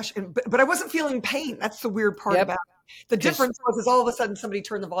 oh my gosh. But I wasn't feeling pain. That's the weird part about it. The difference was all of a sudden somebody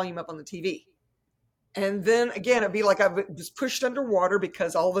turned the volume up on the TV. And then again, it'd be like I was pushed underwater,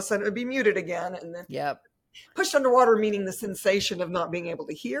 because all of a sudden it would be muted again. And then pushed underwater, meaning the sensation of not being able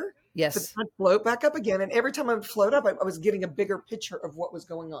to hear. Yes. But I'd float back up again. And every time I would float up, I was getting a bigger picture of what was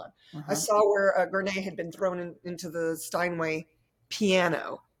going on. I saw where a grenade had been thrown into the Steinway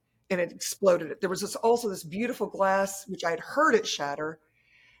piano, and it exploded. There was also this beautiful glass, which I had heard it shatter,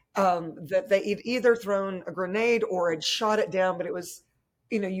 that they had either thrown a grenade or had shot it down, but it was,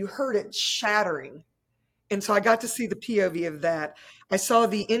 you heard it shattering. And so I got to see the POV of that. I saw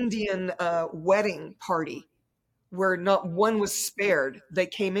the Indian wedding party, where not one was spared. They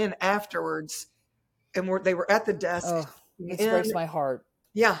came in afterwards, and they were at the desk. Oh, it breaks my heart.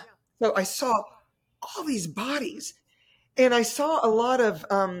 Yeah. So I saw all these bodies, and I saw a lot of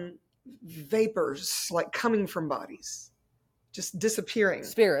vapors, like coming from bodies, just disappearing.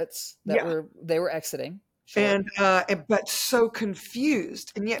 Spirits that they were exiting. Sure. But so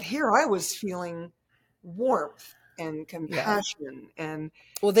confused. And yet here I was feeling warmth and compassion and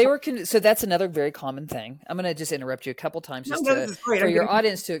they were so that's another very common thing. I'm going to just interrupt you a couple times for your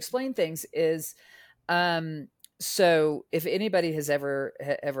audience to explain things is so if anybody has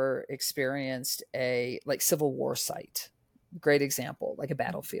ever experienced a like Civil War site, great example, like a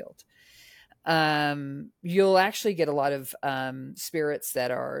battlefield, you'll actually get a lot of spirits that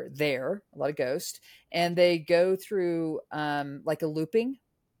are there, a lot of ghosts, and they go through like a looping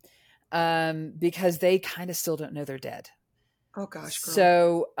because they kind of still don't know they're dead. Oh gosh. Girl.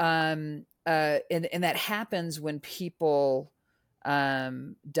 So, and that happens when people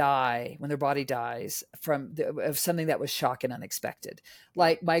die, when their body dies of something that was shock and unexpected.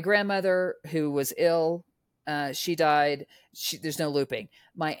 Like my grandmother, who was ill, she died. There's no looping.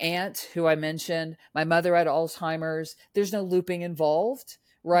 My aunt, who I mentioned, my mother had Alzheimer's. There's no looping involved.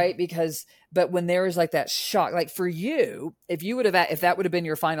 Right. But when there is like that shock, like for you, if that would have been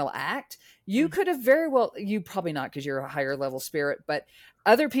your final act, you could have you probably not, because you're a higher level spirit, but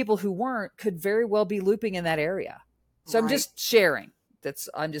other people who weren't could very well be looping in that area. So I'm just sharing. I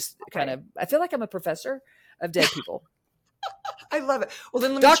feel like I'm a professor of dead people. I love it. Well,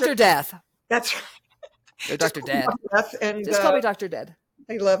 then let me Dr. Death. That's right. Or Dr. Dead. Just call me Dr. Dead.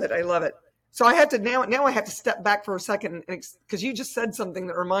 I love it. So I have to now I have to step back for a second, because you just said something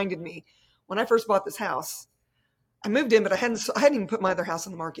that reminded me. When I first bought this house, I moved in, but I hadn't even put my other house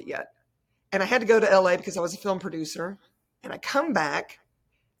on the market yet. And I had to go to LA because I was a film producer. And I come back,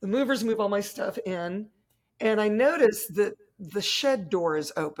 the movers move all my stuff in, and I noticed that the shed door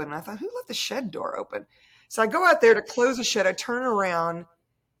is open. I thought, who left the shed door open? So I go out there to close the shed. I turn around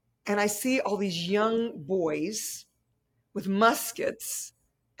and I see all these young boys with muskets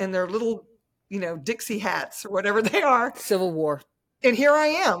and their little, Dixie hats or whatever they are. Civil War. And here I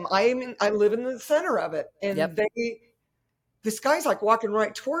am. I live in the center of it. And this guy's like walking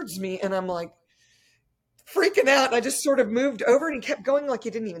right towards me, and I'm like freaking out. And I just sort of moved over, and he kept going like he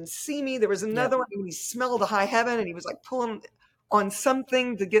didn't even see me. There was another one, and he smelled the high heaven, and he was like pulling on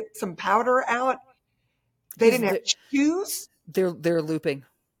something to get some powder out. They didn't have shoes. They're looping.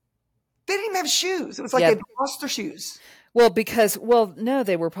 They didn't even have shoes. It was like they'd lost their shoes. Well, no,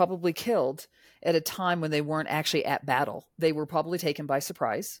 they were probably killed at a time when they weren't actually at battle. They were probably taken by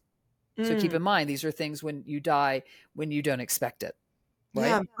surprise. So keep in mind, these are things when you die, when you don't expect it. Right?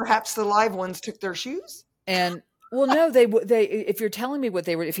 Yeah, perhaps the live ones took their shoes. And well, no, they if you're telling me what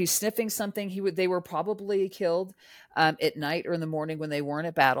they were, if he's sniffing something, they were probably killed at night or in the morning when they weren't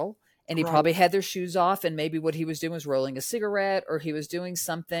at battle. And he probably had their shoes off, and maybe what he was doing was rolling a cigarette, or he was doing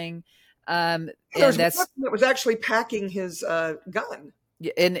something. And that was actually packing his gun.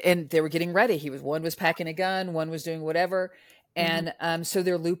 And they were getting ready. One was packing a gun, one was doing whatever. And so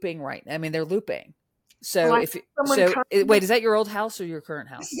they're looping they're looping. So wait, is that your old house or your current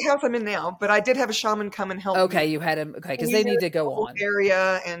house? This is the house I'm in now, but I did have a shaman come and help me. Okay, you had him. Okay, because they need to go on.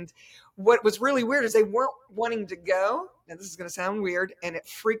 Area, and what was really weird is they weren't wanting to go. And this is going to sound weird, and it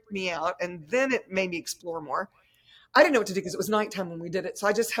freaked me out. And then it made me explore more. I didn't know what to do because it was nighttime when we did it. So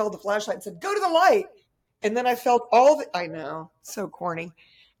I just held the flashlight and said, "Go to the light." And then I felt I know, so corny.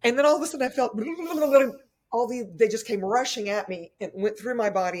 And then all of a sudden I felt they just came rushing at me and went through my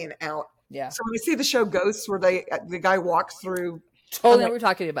body and out. Yeah. So when you see the show Ghosts where the guy walks through. Totally what we're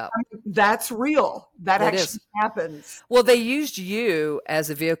talking about. That's real. That actually happens. Well, they used you as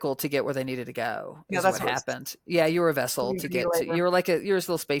a vehicle to get where they needed to go. Yeah, that's what happened. Yeah, you were a vessel to get to. You were like a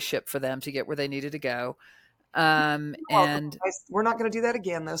little spaceship for them to get where they needed to go. And we're not going to do that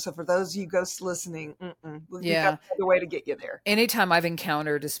again, though. So for those of you ghosts listening, we've got another way to get you there. Anytime I've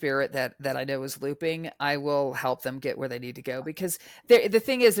encountered a spirit that I know is looping, I will help them get where they need to go, because the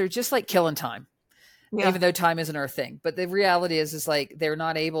thing is, they're just like killing time. Yeah. Even though time isn't our thing, but the reality is like they're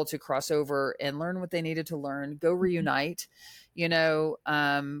not able to cross over and learn what they needed to learn, go reunite,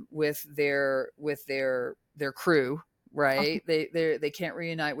 with their crew, right? Okay. They can't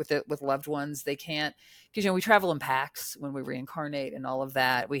reunite with loved ones. They can't, because we travel in packs when we reincarnate and all of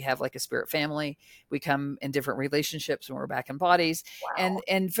that. We have like a spirit family. We come in different relationships when we're back in bodies. Wow.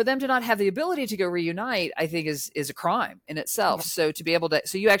 And for them to not have the ability to go reunite, I think is a crime in itself. Yeah. So to be able to,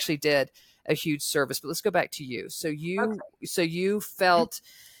 so you actually did a huge service, but let's go back to you. So you felt,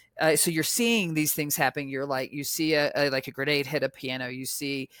 so you're seeing these things happening. You're like, you see a grenade hit a piano. You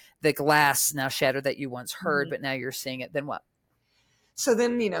see the glass now shattered that you once heard, but now you're seeing it. Then what? So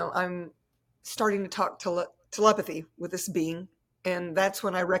then, I'm starting to talk telepathy with this being. And that's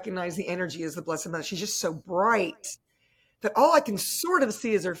when I recognize the energy is the Blessed Mother. She's just so bright that all I can sort of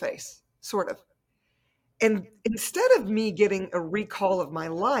see is her face, sort of. And instead of me getting a recall of my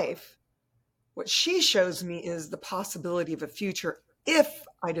life, what she shows me is the possibility of a future if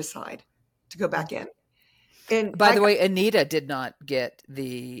I decide to go back in. And by the way, Anita did not get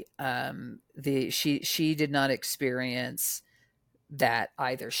she did not experience that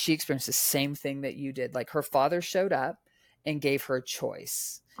either. She experienced the same thing that you did. Like her father showed up and gave her a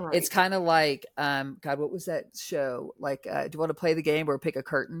choice. Right. It's kind of like, God, what was that show? Like, do you want to play the game or pick a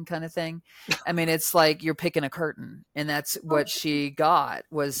curtain kind of thing? I mean, it's like you're picking a curtain, and that's what she got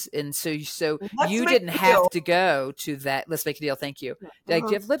was. And so you didn't have to go to that. Let's make a deal. Thank you. Like, do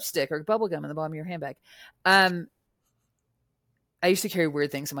you have lipstick or bubble gum in the bottom of your handbag? I used to carry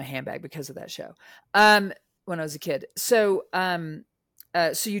weird things in my handbag because of that show. When I was a kid. So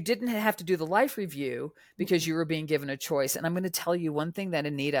you didn't have to do the life review because you were being given a choice. And I'm going to tell you one thing that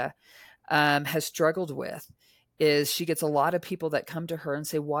Anita has struggled with is she gets a lot of people that come to her and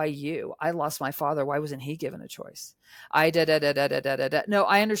say, "Why you? I lost my father. Why wasn't he given a choice?" No,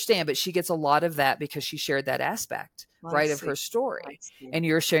 I understand, but she gets a lot of that because she shared that aspect, right, of her story. And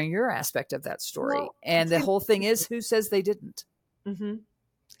you're sharing your aspect of that story. Well, and the whole thing is, who says they didn't? Mm-hmm.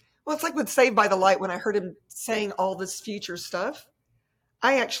 Well, it's like with Saved by the Light, when I heard him saying all this future stuff,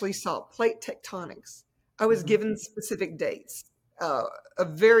 I actually saw plate tectonics. I was given specific dates. A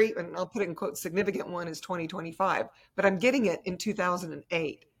very, and I'll put it in quotes, significant one is 2025, but I'm getting it in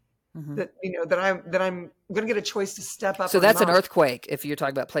 2008. That I'm going to get a choice to step up. So that's an earthquake if you're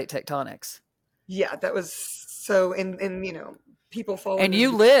talking about plate tectonics. Yeah, that was so. And people falling. And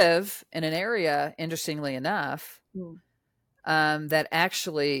you live in an area, interestingly enough, Mm. that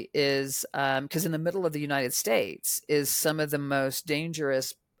actually is, because in the middle of the United States is some of the most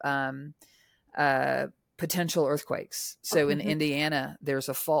dangerous potential earthquakes. So in Indiana, there's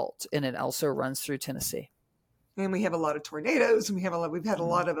a fault, and it also runs through Tennessee. And we have a lot of tornadoes, and we've had a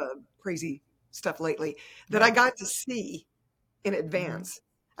lot of crazy stuff lately that I got to see in advance.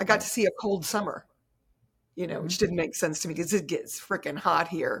 I got to see a cold summer, which didn't make sense to me because it gets freaking hot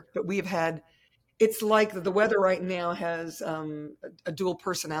here. But we've had, it's like the weather right now has a dual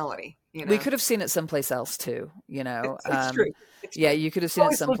personality. We could have seen it someplace else too. It's true. It's Yeah, true. you could have seen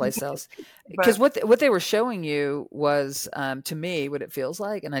it someplace else. Because what they were showing you was, to me, what it feels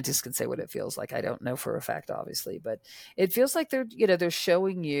like, and I just can say what it feels like. I don't know for a fact, obviously, but it feels like they're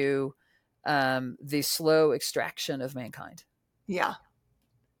showing you the slow extraction of mankind. Yeah,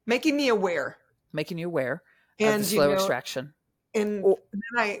 making you aware of and the slow extraction. And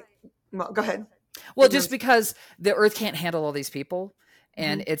then go ahead. Well, just because the Earth can't handle all these people,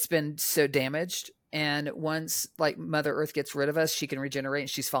 and it's been so damaged. And once like Mother Earth gets rid of us, she can regenerate and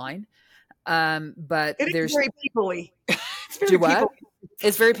she's fine. But there's very people-y.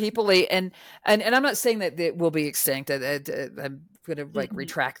 It's very people-y. And I'm not saying that it will be extinct. I'm going to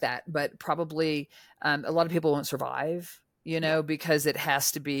retract that, but probably a lot of people won't survive, because it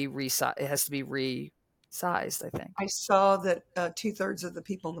has to be resized. It has to be resized, I think. I saw that 2/3 of the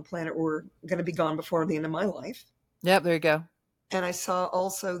people on the planet were going to be gone before the end of my life. Yep. There you go. And I saw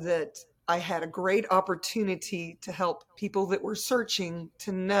also that I had a great opportunity to help people that were searching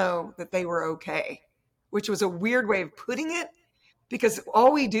to know that they were okay, which was a weird way of putting it, because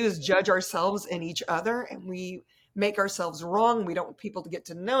all we do is judge ourselves and each other, and we make ourselves wrong. We don't want people to get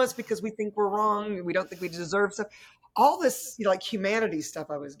to know us because we think we're wrong. We don't think we deserve stuff. All this, like humanity stuff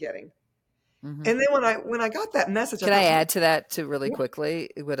I was getting. And then when I got that message, can I add to that really quickly?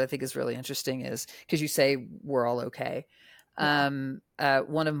 What I think is really interesting is because you say we're all okay. One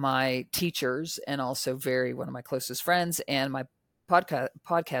of my teachers and also one of my closest friends and my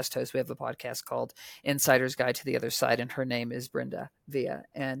podcast host, we have a podcast called Insider's Guide to the Other Side, and her name is Brenda Villa.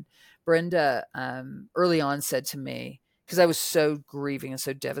 And Brenda early on said to me, because I was so grieving and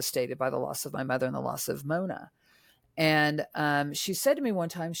so devastated by the loss of my mother and the loss of Mona. And she said to me one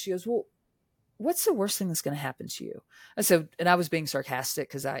time, she goes, well, what's the worst thing that's going to happen to you? And I was being sarcastic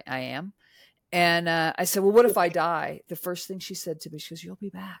because I am. And I said, well, what if I die? The first thing she said to me, she goes, you'll be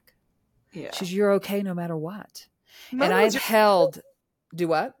back. Yeah. She goes, you're okay no matter what. Mona, and I've held, do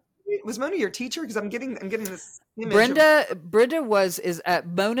what? Was Mona your teacher? Because I'm getting this image. Brenda was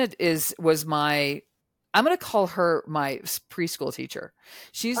Mona was my, I'm going to call her my preschool teacher.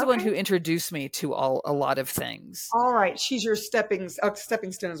 She's the one who introduced me to a lot of things. All right. She's your stepping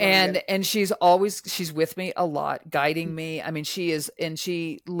stones. And she's with me a lot, guiding me. I mean,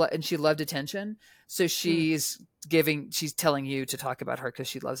 she loved attention. So she's telling you to talk about her because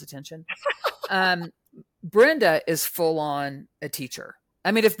she loves attention. Brenda is full on a teacher.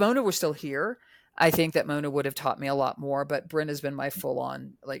 I mean, if Mona were still here, I think that Mona would have taught me a lot more, but Brenda's been my full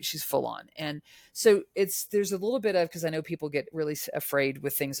on, she's full on. And so there's a little bit of, because I know people get really afraid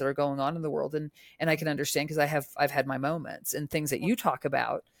with things that are going on in the world. And I can understand because I've had my moments and things that you talk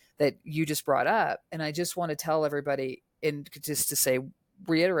about that you just brought up. And I just want to tell everybody, and just to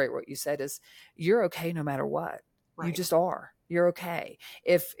reiterate what you said is you're okay no matter what. Right. You just are. You're okay.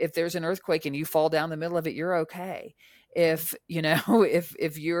 If there's an earthquake and you fall down the middle of it, you're okay. If you drown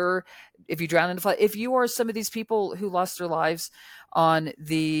in a flood, if you are some of these people who lost their lives on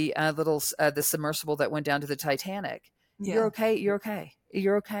the the submersible that went down to the Titanic, you're okay. You're okay.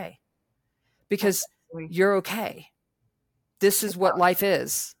 You're okay. Because you're okay. This is what life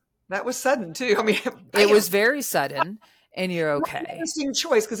is. That was sudden too. I mean, it was very sudden, and you're okay. Interesting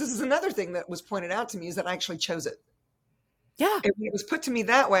choice, because this is another thing that was pointed out to me is that I actually chose it. Yeah. And when it was put to me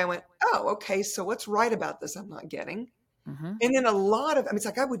that way, I went, oh, okay. So what's right about this? I'm not getting. And then it's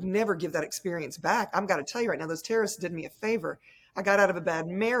like, I would never give that experience back. I've got to tell you right now, those terrorists did me a favor. I got out of a bad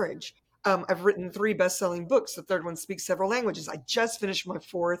marriage. I've written 3 best-selling books. The 3rd one speaks several languages. I just finished my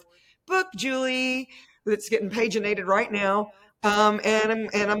 4th book, Julie, that's getting paginated right now. And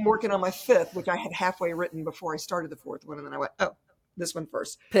I'm working on my 5th, which I had halfway written before I started the 4th one. And then I went, oh, this one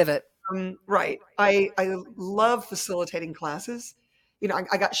first. Pivot. Right. I love facilitating classes.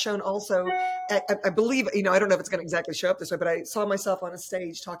 I got shown also, I believe, I don't know if it's going to exactly show up this way, but I saw myself on a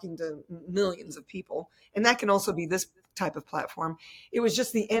stage talking to millions of people. And that can also be this type of platform. It was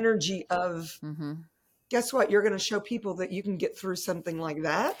just the energy of, guess what? You're going to show people that you can get through something like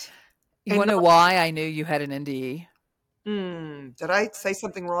that. You want to know why I knew you had an NDE? Did I say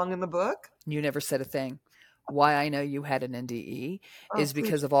something wrong in the book? You never said a thing. why I know you had an NDE Oh, is please.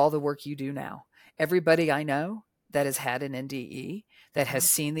 because of all the work you do now. Everybody I know that has had an NDE, that has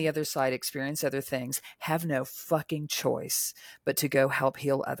seen the other side, experienced other things, have no fucking choice but to go help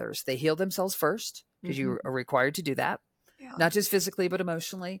heal others. They heal themselves first because Mm-hmm. you are required to do that. Yeah. Not just physically, but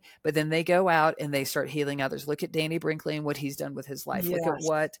emotionally. But then they go out and they start healing others. Look at Danny Brinkley and what he's done with his life. Yes.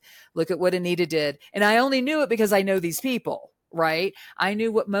 Look at what Anita did. And I only knew it because I know these people, right? I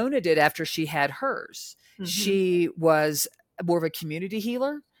knew what Mona did after she had hers. Mm-hmm. She was more of a community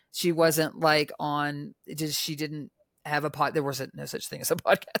healer. She wasn't like she didn't have a there wasn't no such thing as a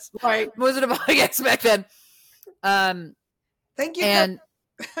podcast. Right. It wasn't a podcast back then. Thank you. And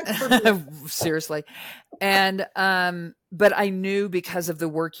seriously. And, but I knew because of the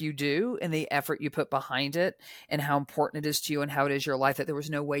work you do and the effort you put behind it and how important it is to you and how it is your life that there was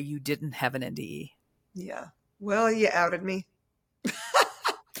no way you didn't have an NDE. Yeah. Well, you outed me.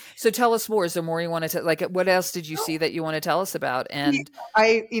 So tell us more. Is there more you want to like, what else did you see that you want to tell us about? And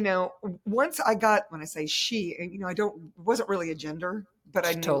once I got, when I say she, it wasn't really a gender, but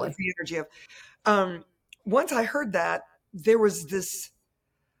I knew it was the energy of, once I heard that, there was this,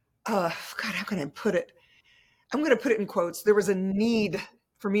 God, how can I put it? I'm going to put it in quotes. There was a need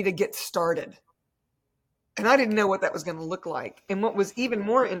for me to get started. And I didn't know what that was going to look like. And what was even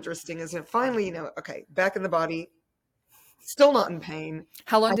more interesting is that finally, okay, back in the body, still not in pain.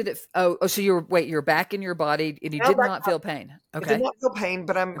 How long did it? So you're back in your body and you did not feel pain. Okay. I did not feel pain,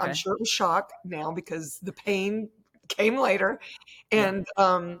 but I'm sure it was shock now because the pain came later. And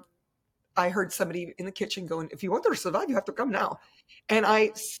I heard somebody in the kitchen going, if you want her to survive, you have to come now. And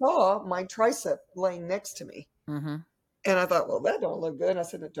I saw my tricep laying next to me. Mm-hmm. And I thought, well, that don't look good. And I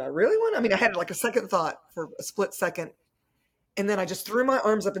said, do I really want? I mean, I had like a second thought for a split second. And then I just threw my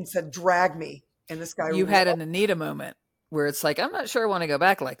arms up and said, drag me. And this guy. You had an Anita moment where it's like, I'm not sure I want to go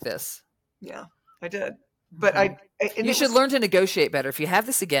back like this. Yeah, I did. But you should learn to negotiate better. If you have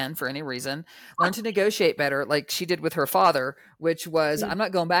this again for any reason, learn to negotiate better, like she did with her father, which was, I'm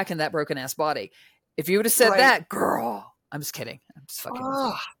not going back in that broken ass body. If you would have said that, girl, I'm just kidding. I'm just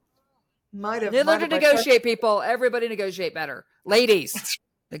fucking. Might have. Learn to negotiate, people. Everybody negotiate better. Ladies,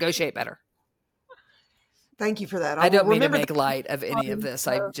 negotiate better. Thank you for that. I don't mean to make light of any of this.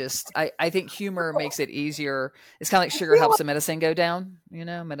 I think humor makes it easier. It's kind of like sugar helps the medicine go down, You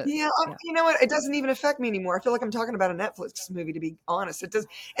know what? It doesn't even affect me anymore. I feel like I'm talking about a Netflix movie, to be honest. It does.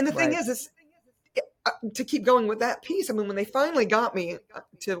 And the thing is to keep going with that piece. I mean, when they finally got me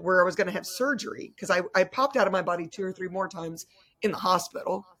to where I was going to have surgery, because I popped out of my body 2 or 3 more times in the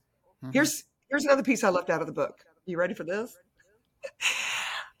hospital. Mm-hmm. Here's another piece I left out of the book. You ready for this?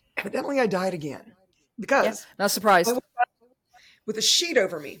 Evidently, I died again. Because not surprised. With a sheet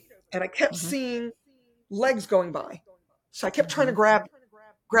over me, and I kept seeing legs going by. So I kept trying to grab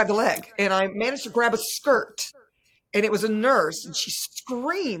the leg, and I managed to grab a skirt, and it was a nurse, and she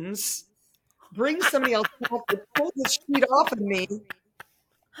screams, brings somebody else up to pull the sheet off of me.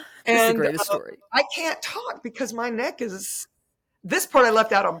 And this is the greatest story. I can't talk because my neck is. This part I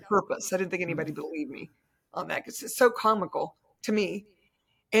left out on purpose. I didn't think anybody believed me on that because it's so comical to me.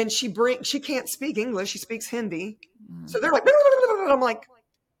 And she can't speak English. She speaks Hindi. So they're like, I'm like,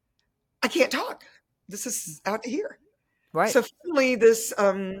 I can't talk. This is out to here. Right. So finally this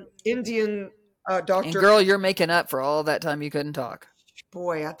Indian doctor. And girl, you're making up for all that time you couldn't talk.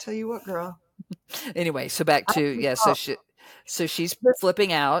 Boy, I tell you what, girl. Anyway, so back to, so she's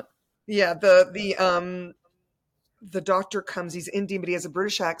flipping out. Yeah. The doctor comes, he's Indian, but he has a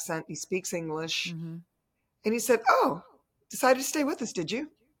British accent. He speaks English. Mm-hmm. And he said, oh, decided to stay with us, did you?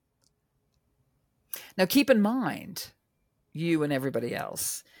 Now, keep in mind, you and everybody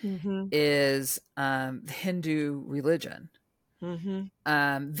else is the Hindu religion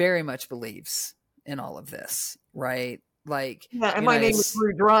very much believes in all of this, right? Like, and my name is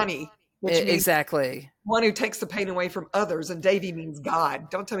Rieger, which means exactly one who takes the pain away from others, and Davy means God.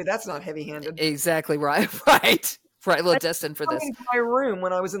 Don't tell me that's not heavy-handed. Exactly right, right. A little destined for this. I into my room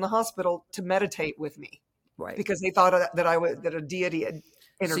when I was in the hospital to meditate with me, right? Because they thought that a deity had.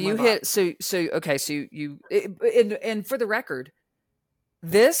 So you hit, okay. So you, and for the record,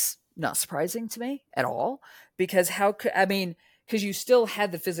 this not surprising to me at all, because because you still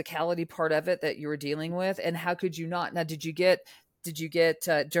had the physicality part of it that you were dealing with, and how could you not? Now, did you get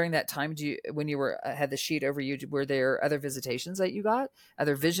during that time? When you were had the sheet over you, were there other visitations that you got,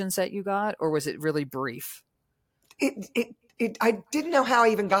 other visions that you got, or was it really brief? I didn't know how I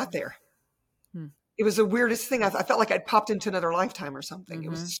even got there. It was the weirdest thing. I felt like I'd popped into another lifetime or something. It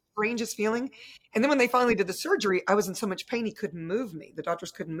was the strangest feeling. And then when they finally did the surgery, I was in so much pain he couldn't move me. The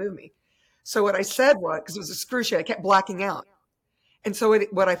doctors couldn't move me. So what I said was, because it was excruciating, I kept blacking out. And so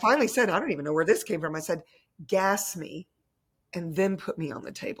what I finally said, I don't even know where this came from. I said, gas me, and then put me on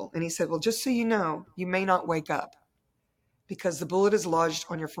the table. And he said, well, just so you know, you may not wake up because the bullet is lodged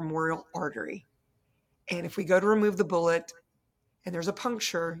on your femoral artery. And if we go to remove the bullet and there's a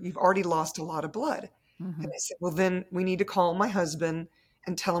puncture, you've already lost a lot of blood. Mm-hmm. And I said, well, then we need to call my husband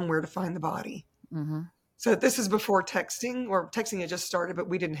and tell him where to find the body. Mm-hmm. So this is before texting, or texting had just started, but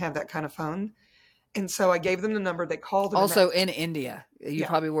we didn't have that kind of phone. And so I gave them the number. They called. Also in India, you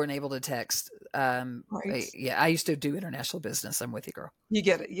probably weren't able to text. Right. I used to do international business. I'm with you, girl. You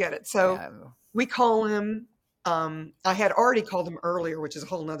get it. So we call him. I had already called him earlier, which is a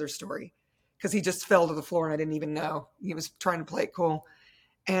whole nother story, because he just fell to the floor and I didn't even know. He was trying to play it cool.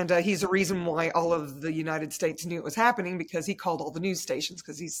 And he's the reason why all of the United States knew it was happening, because he called all the news stations,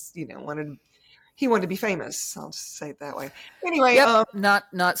 because he's, he wanted to be famous. I'll just say it that way. Anyway,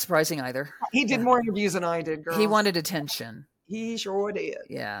 not surprising either. He did more interviews than I did, girl. He wanted attention. He sure did.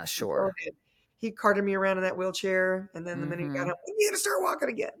 Yeah, sure. He carted me around in that wheelchair, and then the minute he got up, you got to start walking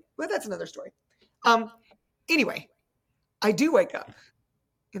again. But that's another story. Anyway, I do wake up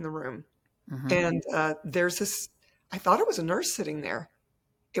in the room, and there's this. I thought it was a nurse sitting there.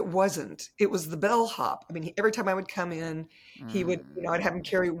 It wasn't. It was the bellhop. I mean, every time I would come in, he would, I'd have him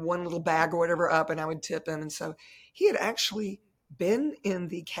carry one little bag or whatever up, and I would tip him. And so he had actually been in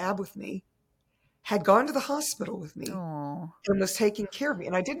the cab with me, had gone to the hospital with me, and was taking care of me.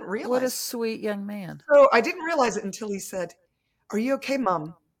 And I didn't realize. What a sweet young man. So I didn't realize it until he said, "Are you okay,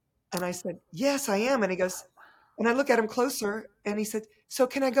 Mom?" And I said, "Yes, I am." And he goes, and I look at him closer, and he said, "So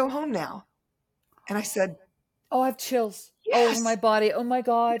can I go home now?" And I said, "Oh, I have chills yes. over my body. Oh my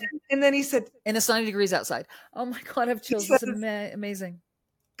God." And then he said, and it's 90 degrees outside. "Oh my God, I have chills. It's amazing.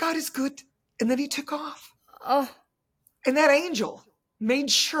 God is good." And then he took off. Oh. And that angel made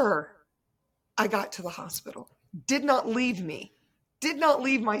sure I got to the hospital. Did not leave me. Did not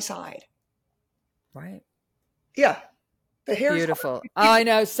leave my side. Right. Yeah. The hair. Beautiful. I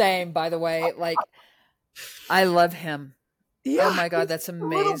know. Same, by the way. Like, I love him. Yeah. Oh my God, that's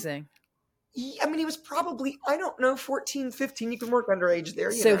amazing. I mean, he was probably, 14, 15. You can work underage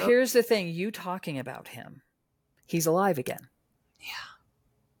there. So here's the thing. You talking about him. He's alive again. Yeah.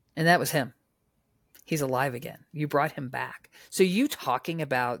 And that was him. He's alive again. You brought him back. So you talking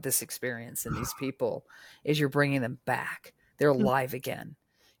about this experience and these people is you're bringing them back. They're alive again.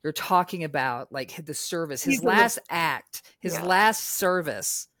 You're talking about like the service, his last act, his last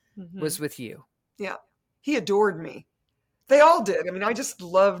service was with you. Yeah. He adored me. They all did. I mean,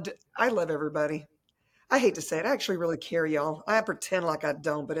 I love everybody. I hate to say it. I actually really care, y'all. I pretend like I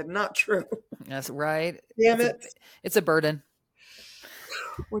don't, but it's not true. That's right. Damn it. It's a burden.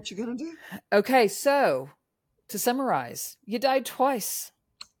 What you gonna do? Okay, so to summarize, you died twice.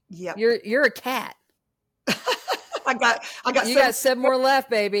 Yeah. You're a cat. I got 7 more left,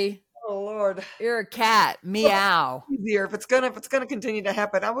 baby. Oh Lord. You're a cat. Meow. Easier. If it's gonna continue to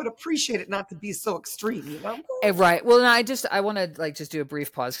happen, I would appreciate it not to be so extreme, Right. Well, no, I want to just do a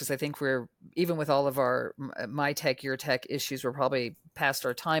brief pause, because I think we're, even with all of our my tech, your tech issues, we're probably past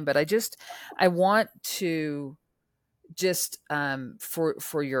our time. But I want to just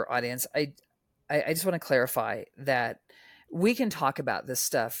for your audience, I just want to clarify that we can talk about this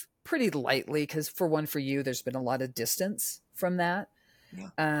stuff pretty lightly, because for you, there's been a lot of distance from that.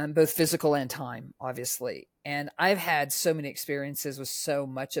 Yeah. Both physical and time, obviously. And I've had so many experiences with so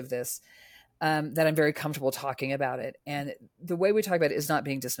much of this that I'm very comfortable talking about it. And the way we talk about it is not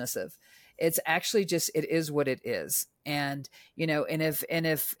being dismissive. It's actually just, it is what it is. And, and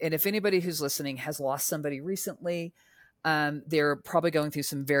if anybody who's listening has lost somebody recently, they're probably going through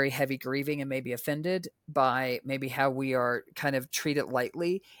some very heavy grieving and maybe offended by maybe how we are kind of treat it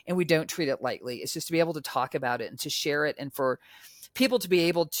lightly. And we don't treat it lightly. It's just to be able to talk about it and to share it, and for people to be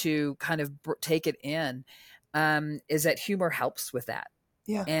able to kind of take it in, is that humor helps with that.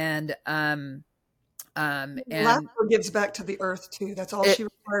 Yeah. And laughter gives back to the earth too. That's all she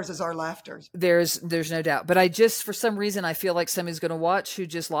requires is our laughter. There's no doubt. But I just, for some reason, I feel like somebody's going to watch who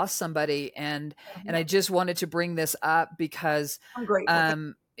just lost somebody, and I just wanted to bring this up because I'm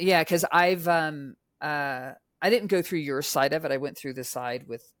grateful. Because I didn't go through your side of it. I went through the side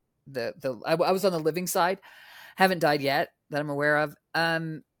with I was on the living side. Haven't died yet that I'm aware of.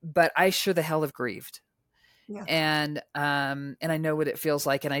 But I sure the hell have grieved. Yeah. And I know what it feels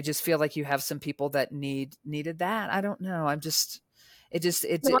like. And I just feel like you have some people that needed that. I don't know. It's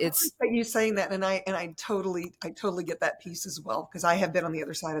you saying that. And I totally get that piece as well, because I have been on the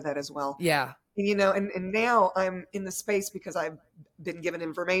other side of that as well. Yeah. And now I'm in the space because I've been given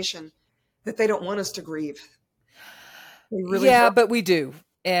information that they don't want us to grieve. They really don't. But we do.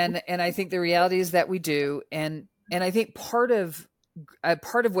 And I think the reality is that we do. And I think part of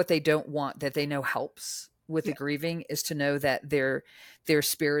what they don't want, that they know helps with the grieving is to know that their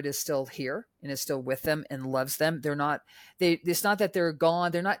spirit is still here and is still with them and loves them. It's not that they're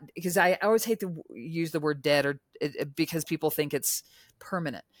gone. They're not, because I always hate to use the word dead because people think it's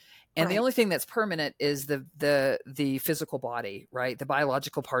permanent. And the only thing that's permanent is the physical body, right? The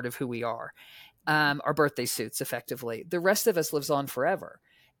biological part of who we are, our birthday suits effectively. The rest of us lives on forever.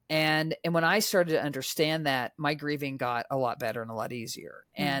 And when I started to understand that, my grieving got a lot better and a lot easier.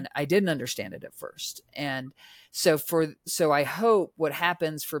 And I didn't understand it at first. And so I hope what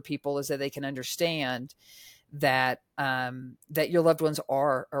happens for people is that they can understand that that your loved ones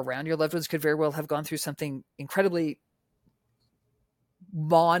are around. Your loved ones could very well have gone through something incredibly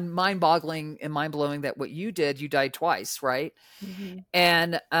mind-boggling and mind-blowing, that what you did, you died twice, right?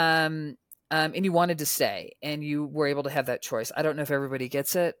 And you wanted to stay, and you were able to have that choice. I don't know if everybody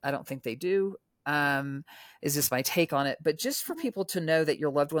gets it. I don't think they do. Is this my take on it? But just for people to know that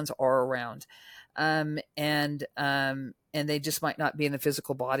your loved ones are around, and they just might not be in the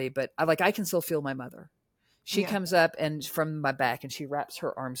physical body, but I can still feel my mother. She comes up and from my back, and she wraps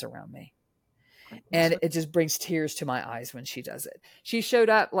her arms around me. And it just brings tears to my eyes when she does it. She showed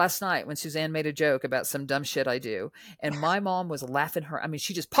up last night when Suzanne made a joke about some dumb shit I do. And my mom was laughing her. I mean,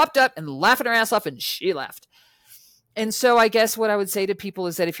 she just popped up and laughing her ass off, and she left. And so I guess what I would say to people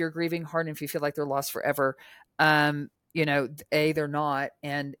is that if you're grieving hard and if you feel like they're lost forever, they're not.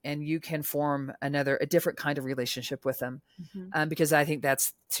 And you can form a different kind of relationship with them. Because I think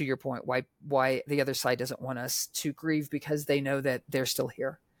that's, to your point, why the other side doesn't want us to grieve, because they know that they're still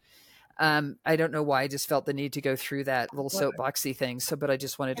here. I don't know why I just felt the need to go through that little soapboxy thing. But I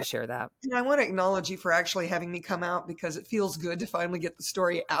just wanted to share that. And I want to acknowledge you for actually having me come out, because it feels good to finally get the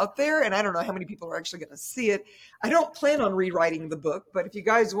story out there. And I don't know how many people are actually going to see it. I don't plan on rewriting the book, but if you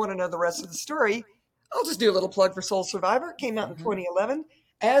guys want to know the rest of the story, I'll just do a little plug for Soul Survivor. It came out in 2011,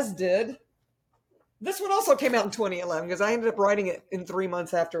 as did this one. Also came out in 2011, because I ended up writing it in 3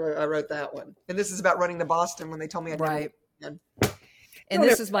 months after I wrote that one. And this is about running to Boston when they told me I'd right. never. And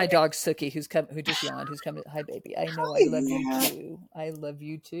this is my dog Sookie, who just yawned, who's coming. Hi, baby. I know I love you too. I love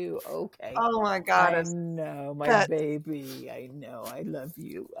you too. Okay. Oh my God. I know, my baby. I know I love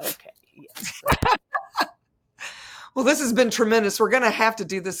you. Okay. Yes. Well, this has been tremendous. We're going to have to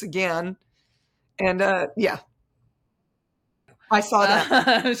do this again. And I saw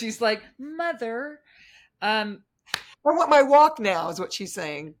that. She's like, Mother. I want my walk now, is what she's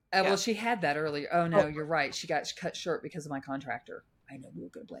saying. Well, she had that earlier. Oh no, you're right. She got cut short because of my contractor. I know we were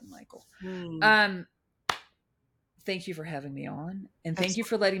going to blame Michael. Thank you for having me on, and thank you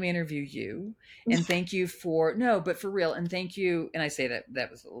for letting me interview you, and thank you for real, and thank you. And I say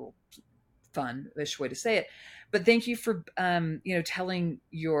that was a little fun-ish way to say it, but thank you for telling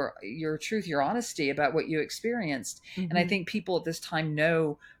your truth, your honesty about what you experienced. And I think people at this time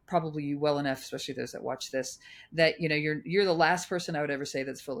know probably you well enough, especially those that watch this, that you're the last person I would ever say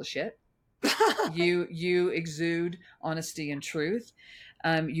that's full of shit. You exude honesty and truth.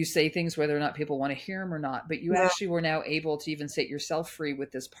 You say things whether or not people want to hear them or not, but you actually were now able to even set yourself free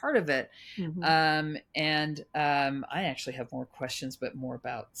with this part of it. I actually have more questions, but more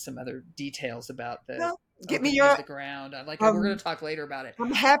about some other details about the the ground. We're going to talk later about it.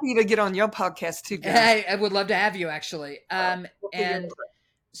 I'm happy to get on your podcast too, guys. I would love to have you actually.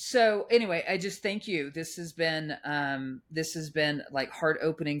 So anyway, I just thank you. This has been like heart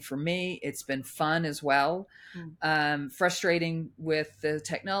opening for me. It's been fun as well. Frustrating with the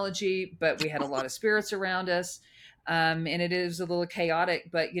technology, but we had a lot of spirits around us. And it is a little chaotic,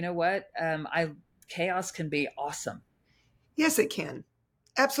 but you know what? Chaos can be awesome. Yes, it can.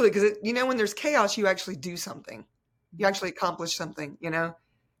 Absolutely. Because when there's chaos, you actually do something. You actually accomplish something,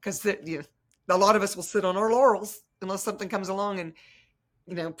 because a lot of us will sit on our laurels unless something comes along and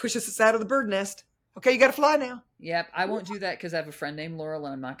pushes us out of the bird nest. Okay, you got to fly now. Yep, I won't do that because I have a friend named Laurel,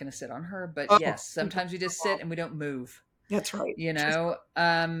 and I'm not going to sit on her. But yes, sometimes we just sit and we don't move. That's right.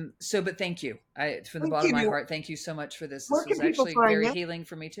 But thank you. From the bottom of my heart, thank you so much for this. This was actually very healing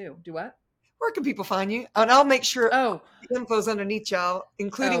for me too. Do what? Where can people find you? And I'll make sure the info's underneath y'all,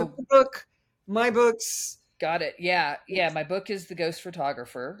 including a book, my books. Got it. Yeah. My book is The Ghost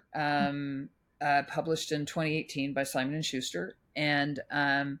Photographer, published in 2018 by Simon & Schuster. And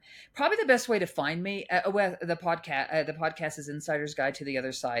probably the best way to find me, the podcast is Insider's Guide to the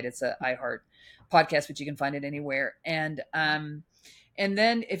Other Side. It's a iHeart podcast, but you can find it anywhere. And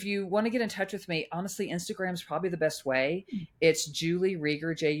then if you want to get in touch with me, honestly, Instagram's probably the best way. It's Julie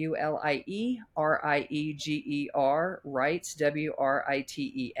Rieger, JulieRieger, Writes,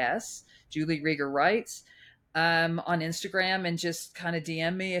 WRITES, Julie Rieger Writes, on Instagram, and just kind of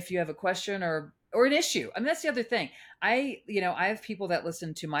DM me if you have a question or an issue. I mean, that's the other thing. I have people that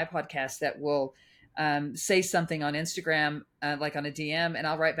listen to my podcast that will say something on Instagram, like on a DM, and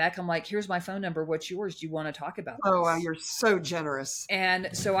I'll write back. I'm like, here's my phone number. What's yours? Do you want to talk about this? Oh, wow, you're so generous. And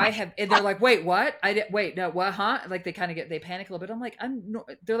so and they're like, wait, what? Wait, no, what, huh? Like they panic a little bit. I'm like,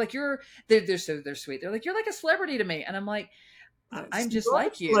 they're like, they're sweet. They're like, you're like a celebrity to me. And I'm like, I'm just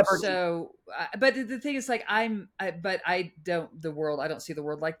like you. Celebrity. So, but the thing is like, but I don't see the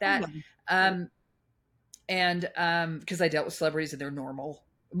world like that. And, cause I dealt with celebrities and they're normal,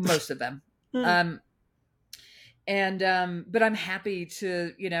 most of them. But I'm happy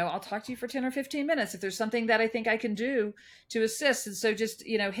to, I'll talk to you for 10 or 15 minutes if there's something that I think I can do to assist. And so just,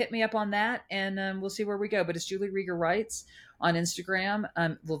 hit me up on that and we'll see where we go. But it's Julie Rieger Writes on Instagram.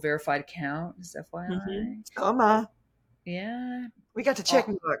 Little verified account, just FYI. Yeah. We got to check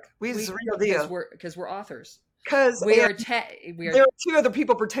and look. It's a real deal. Because we're authors. Because there are 2 other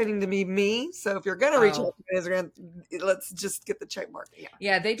people pretending to be me. So if you're going to reach out to Instagram, let's just get the check mark.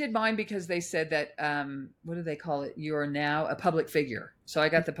 Yeah, they did mine because they said that, what do they call it? You are now a public figure. So I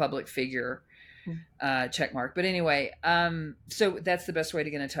got the public figure check mark. But anyway, so that's the best way to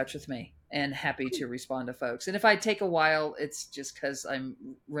get in touch with me, and happy to respond to folks. And if I take a while, it's just because I'm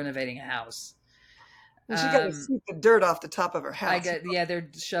renovating a house. She got to sweep the dirt off the top of her house. They're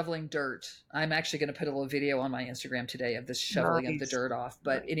shoveling dirt. I'm actually going to put a little video on my Instagram today of this shoveling of the dirt off.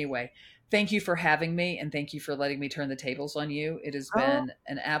 But anyway, thank you for having me, and thank you for letting me turn the tables on you. It has been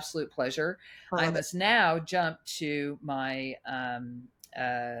an absolute pleasure. I must now jump to my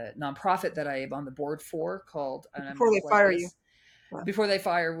nonprofit that I am on the board for called Before They Fire You. Before They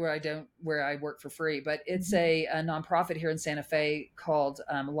Fire, where I work for free, but it's a nonprofit here in Santa Fe called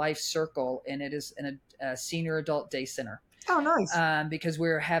Life Circle, and it is a senior adult day center. Oh, nice! Because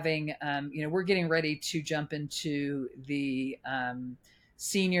we're having, we're getting ready to jump into the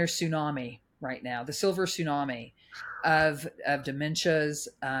senior tsunami right now, the silver tsunami of dementias,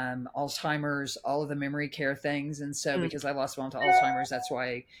 Alzheimer's, all of the memory care things. And so because I lost mom to Alzheimer's, that's why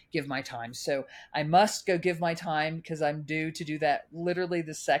I give my time. So I must go give my time because I'm due to do that literally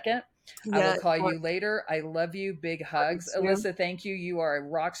the second. I will call you later. I love you. Big hugs. Alyssa, thank you. You are a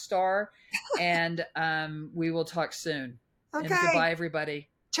rock star. And we will talk soon. Okay. And goodbye, everybody.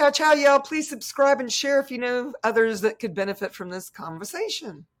 Ciao, ciao, y'all. Please subscribe and share if you know others that could benefit from this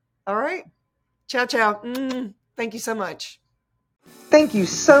conversation. All right. Ciao, ciao. Thank you so much. Thank you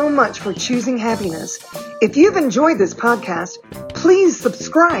so much for choosing happiness. If you've enjoyed this podcast, please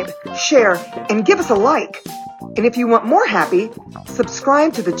subscribe, share, and give us a like. And if you want more happy,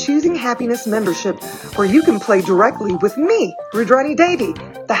 subscribe to the Choosing Happiness membership where you can play directly with me, Rieger Davy,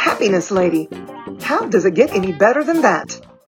 the Happiness Lady. How does it get any better than that?